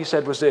fact, what he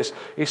said was this.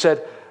 He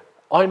said,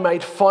 I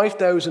made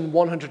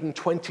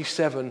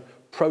 5,127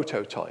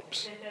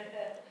 prototypes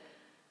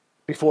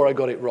before I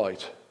got it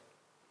right.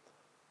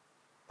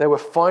 There were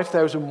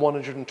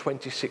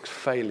 5,126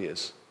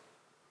 failures.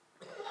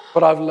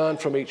 But I've learned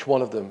from each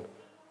one of them,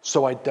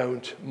 so I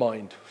don't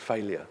mind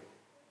failure.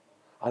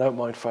 I don't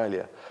mind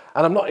failure.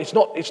 And it's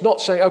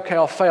not saying, okay,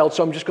 I failed,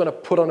 so I'm just going to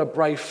put on a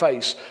brave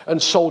face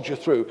and soldier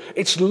through.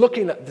 It's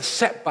looking at the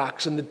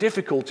setbacks and the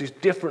difficulties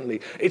differently.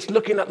 It's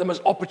looking at them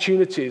as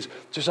opportunities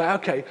to say,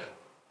 okay,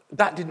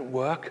 that didn't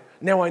work.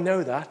 Now I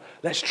know that.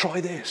 Let's try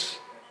this.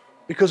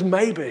 Because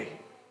maybe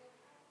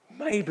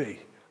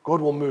God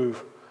will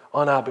move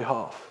on our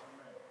behalf.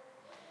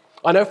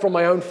 I know from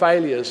my own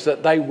failures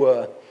that they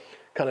were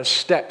kind of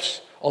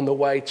steps on the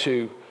way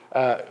to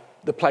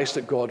the place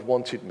that God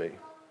wanted me.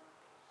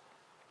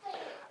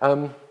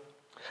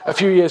 A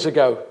few years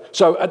ago,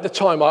 so at the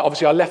time,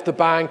 I left the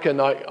bank and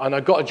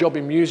I got a job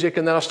in music,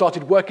 and then I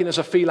started working as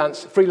a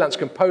freelance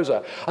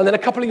composer. And then a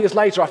couple of years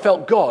later, I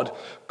felt God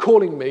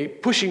calling me,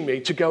 pushing me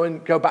to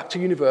go back to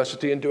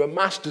university and do a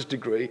master's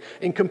degree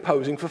in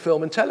composing for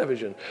film and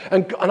television.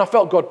 And I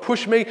felt God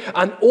push me,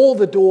 and all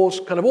the doors,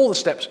 all the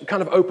steps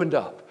kind of opened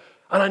up.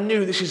 And I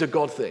knew this is a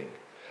God thing.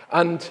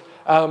 And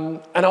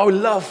I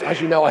love,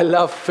 as you know, I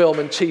love film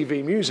and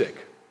TV music.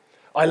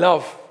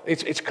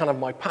 It's kind of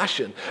my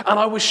passion. And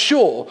I was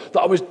sure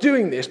that I was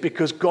doing this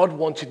because God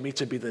wanted me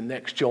to be the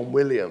next John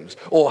Williams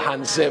or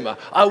Hans Zimmer.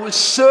 I was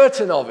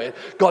certain of it.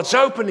 God's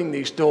opening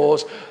these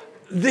doors.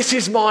 This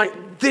is my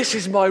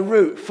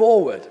route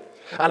forward.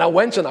 And I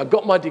went and I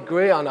got my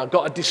degree and I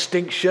got a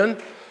distinction.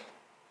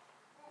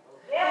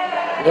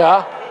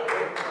 Yeah.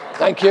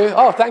 Thank you.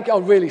 Oh, thank you.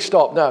 I'll really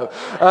stop. No.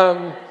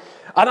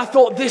 And I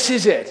thought, this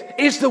is it.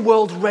 Is the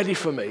world ready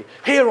for me?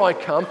 Here I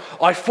come.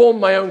 I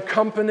formed my own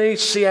company,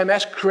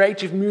 CMS,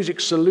 Creative Music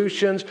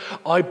Solutions.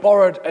 I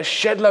borrowed a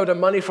shed load of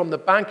money from the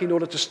bank in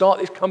order to start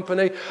this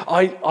company.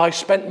 I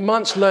spent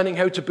months learning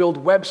how to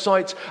build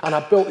websites, and I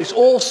built this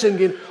all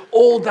singing,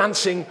 all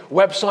dancing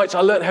websites.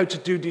 I learned how to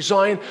do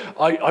design.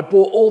 I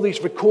bought all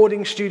these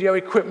recording studio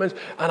equipment,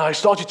 and I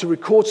started to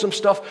record some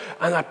stuff,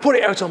 and I put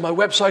it out on my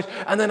website,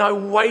 and then I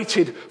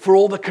waited for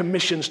all the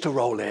commissions to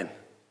roll in.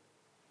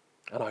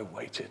 And I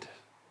waited,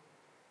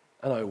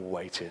 and I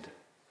waited,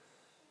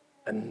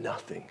 and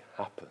nothing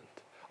happened.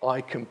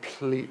 I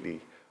completely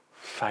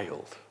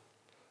failed.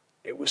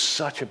 It was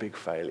such a big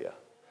failure.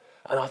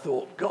 And I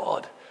thought,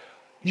 God,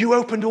 You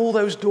opened all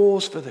those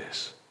doors for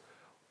this.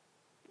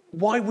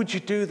 Why would you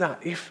do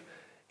that if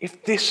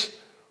this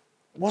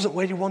wasn't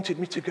where you wanted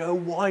me to go?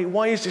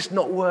 Why is this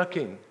not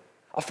working?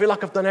 I feel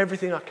like I've done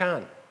everything I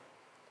can.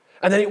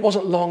 And then it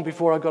wasn't long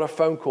before I got a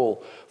phone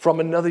call from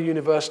another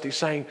university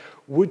saying,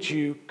 would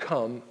you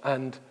come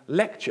and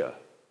lecture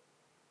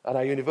at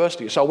our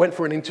university? So I went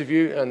for an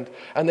interview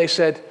and they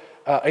said,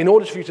 in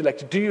order for you to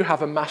lecture, do you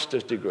have a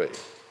master's degree?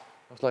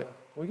 I was like,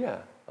 well, yeah,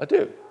 I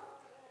do.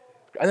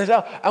 And they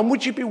said, and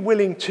would you be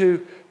willing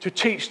to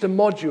teach the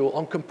module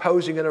on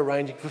composing and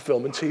arranging for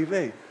film and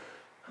TV?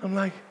 I'm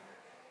like,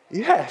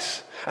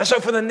 yes. And so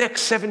for the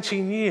next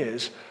 17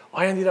 years,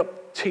 I ended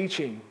up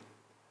teaching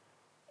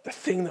the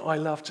thing that I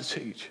love to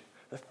teach,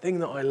 the thing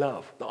that I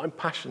love, that I'm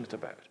passionate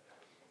about.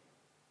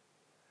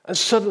 And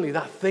suddenly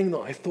that thing that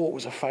I thought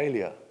was a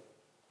failure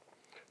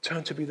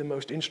turned to be the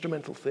most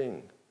instrumental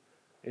thing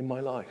in my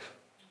life.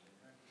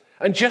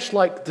 And just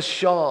like the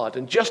Shard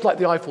and just like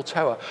the Eiffel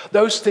Tower,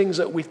 those things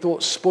that we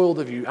thought spoiled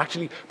the view,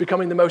 actually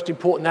becoming the most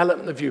important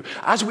element of view,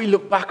 as we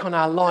look back on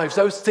our lives,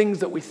 those things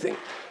that we think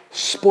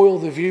spoil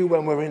the view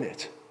when we're in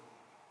it,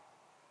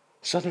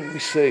 suddenly we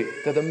see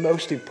they're the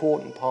most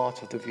important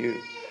part of the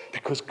view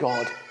because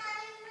God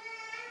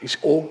is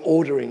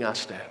ordering our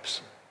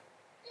steps.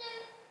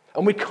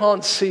 And we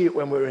can't see it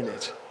when we're in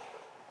it,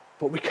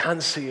 but we can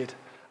see it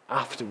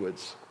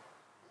afterwards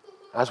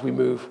as we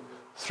move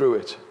through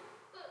it.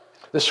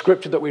 The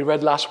scripture that we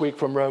read last week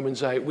from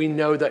Romans 8, we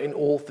know that in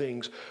all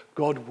things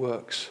God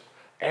works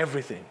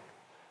everything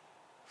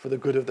for the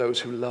good of those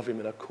who love him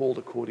and are called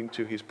according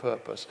to his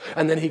purpose.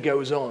 And then he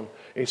goes on.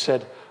 He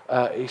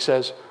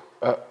says,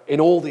 in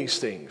all these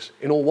things,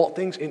 in all what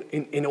things?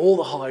 In all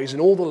the highs, in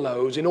all the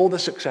lows, in all the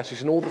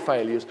successes, in all the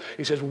failures,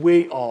 he says,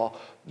 we are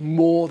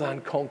more than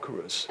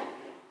conquerors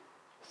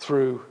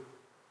through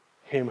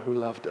him who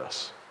loved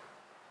us.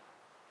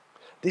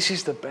 This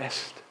is the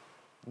best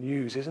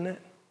news, isn't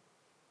it?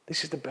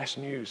 This is the best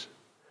news.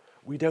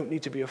 We don't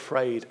need to be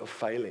afraid of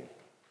failing.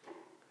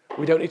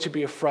 We don't need to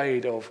be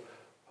afraid of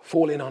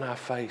falling on our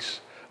face,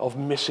 of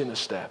missing a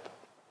step.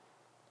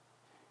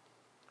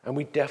 And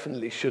we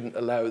definitely shouldn't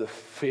allow the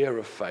fear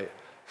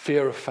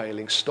of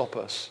failing stop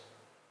us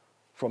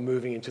from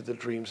moving into the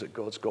dreams that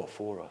God's got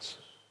for us.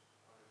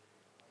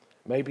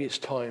 Maybe it's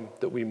time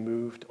that we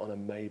moved on a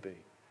maybe.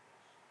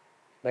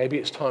 Maybe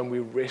it's time we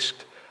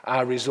risked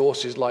our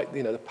resources like,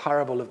 the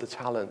parable of the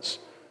talents.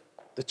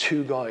 The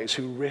two guys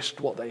who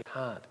risked what they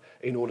had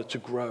in order to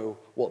grow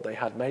what they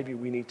had. Maybe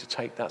we need to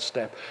take that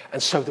step,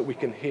 and so that we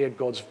can hear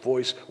God's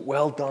voice,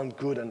 well done,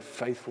 good and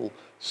faithful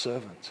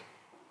servant.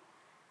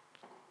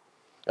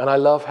 And I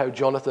love how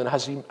Jonathan,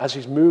 as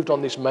he's moved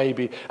on this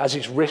maybe, as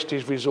he's risked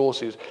his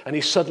resources, and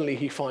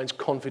he finds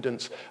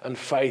confidence and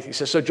faith. He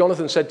says, so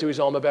Jonathan said to his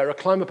armor bearer,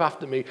 climb up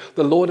after me.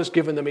 The Lord has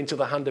given them into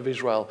the hand of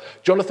Israel.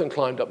 Jonathan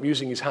climbed up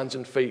using his hands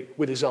and feet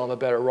with his armor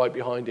bearer right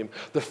behind him.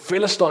 The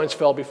Philistines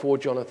fell before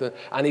Jonathan,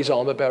 and his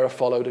armor bearer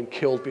followed and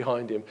killed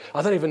behind him.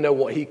 I don't even know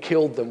what he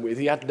killed them with.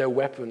 He had no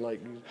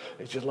weapon.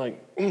 It's just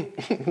like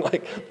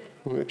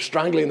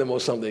strangling them or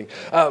something.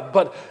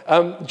 But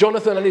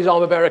Jonathan and his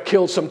armor bearer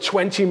killed some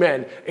 20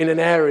 men in an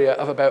area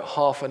of about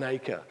half an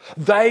acre.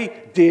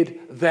 They did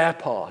their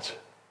part.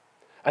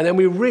 And then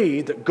we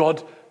read that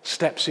God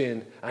steps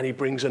in and he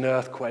brings an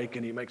earthquake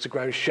and he makes the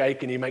ground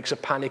shake and he makes a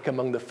panic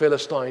among the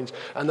Philistines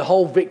and the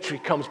whole victory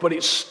comes. But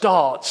it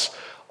starts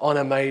on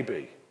a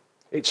maybe.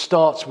 It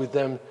starts with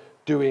them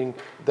doing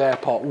their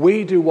part.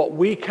 We do what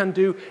we can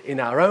do in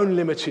our own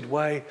limited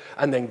way,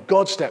 and then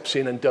God steps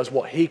in and does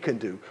what he can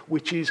do,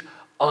 which is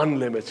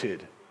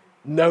unlimited,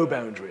 no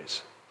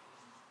boundaries.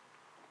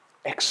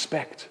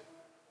 Expect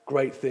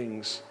great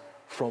things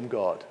from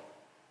God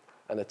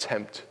and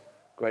attempt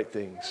great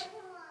things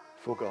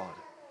for God.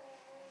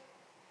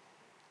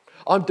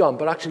 I'm done,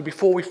 but actually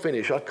before we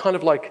finish, I'd kind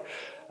of like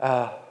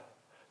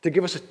to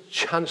give us a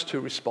chance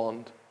to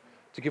respond,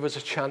 to give us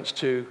a chance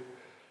to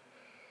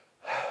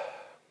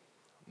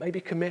maybe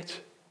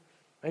commit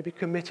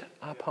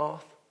our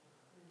path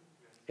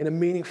in a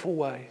meaningful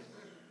way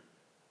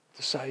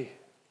to say,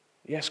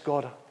 yes,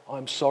 God,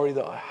 I'm sorry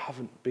that I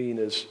haven't been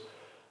as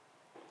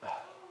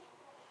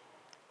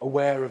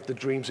aware of the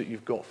dreams that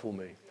you've got for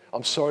me.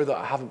 I'm sorry that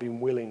I haven't been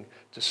willing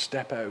to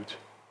step out.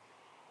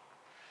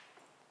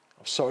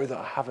 I'm sorry that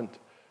I haven't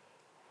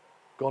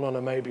gone on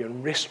a maybe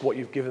and risked what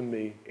you've given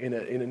me in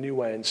a new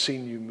way and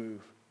seen you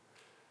move.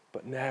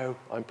 But now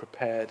I'm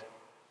prepared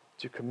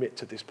to commit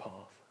to this path.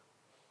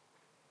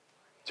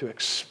 To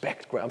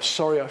expect great. I'm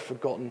sorry I've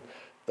forgotten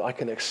that I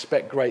can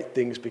expect great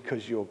things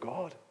because you're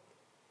God.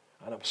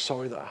 And I'm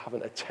sorry that I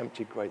haven't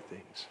attempted great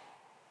things.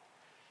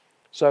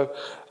 So,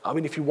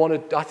 if you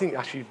want to, I think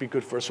actually it'd be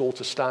good for us all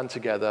to stand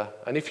together.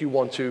 And if you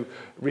want to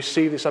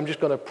receive this, I'm just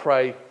going to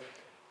pray,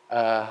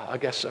 a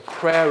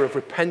prayer of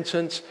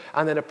repentance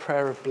and then a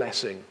prayer of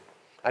blessing.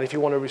 And if you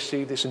want to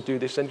receive this and do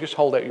this, then just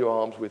hold out your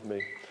arms with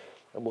me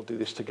and we'll do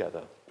this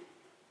together.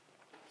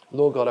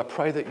 Lord God, I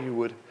pray that you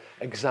would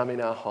examine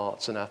our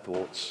hearts and our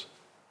thoughts.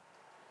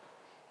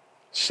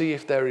 See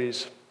if there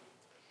is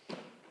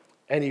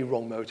any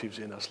wrong motives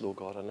in us, Lord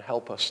God, and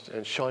help us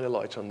and shine a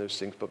light on those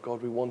things. But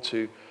God, we want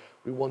to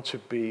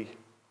be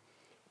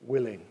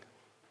willing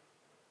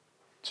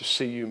to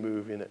see you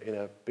move in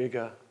a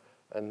bigger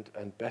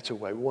and better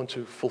way. We want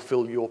to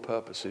fulfill your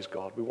purposes,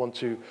 God. We want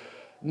to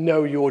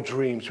know your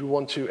dreams. We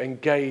want to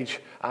engage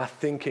our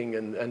thinking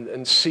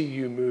and see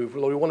you move.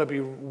 Lord, we want to be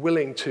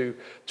willing to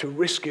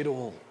risk it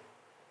all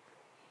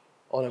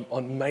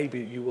on maybe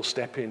you will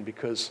step in,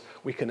 because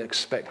we can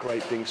expect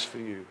great things for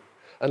you.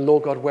 And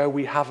Lord God, where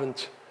we've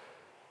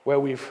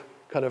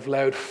kind of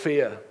allowed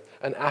fear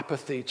and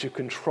apathy to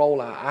control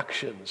our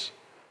actions,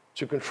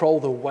 to control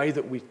the way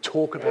that we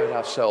talk about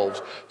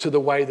ourselves, to the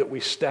way that we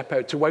step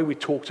out, to the way we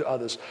talk to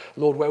others,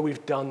 Lord, where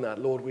we've done that,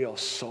 Lord, we are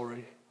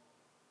sorry.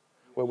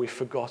 Where we've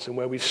forgotten,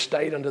 where we've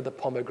stayed under the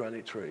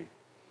pomegranate tree,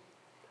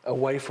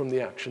 away from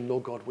the action,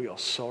 Lord God, we are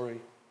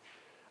sorry.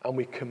 And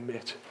we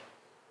commit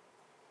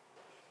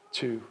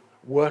to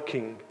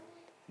working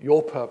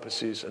your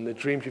purposes and the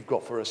dreams you've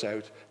got for us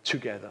out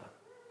together.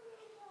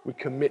 We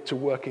commit to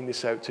working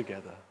this out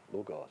together,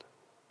 Lord God,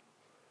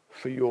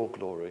 for your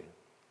glory.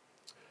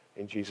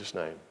 In Jesus'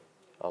 name,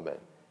 amen.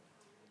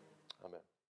 Amen.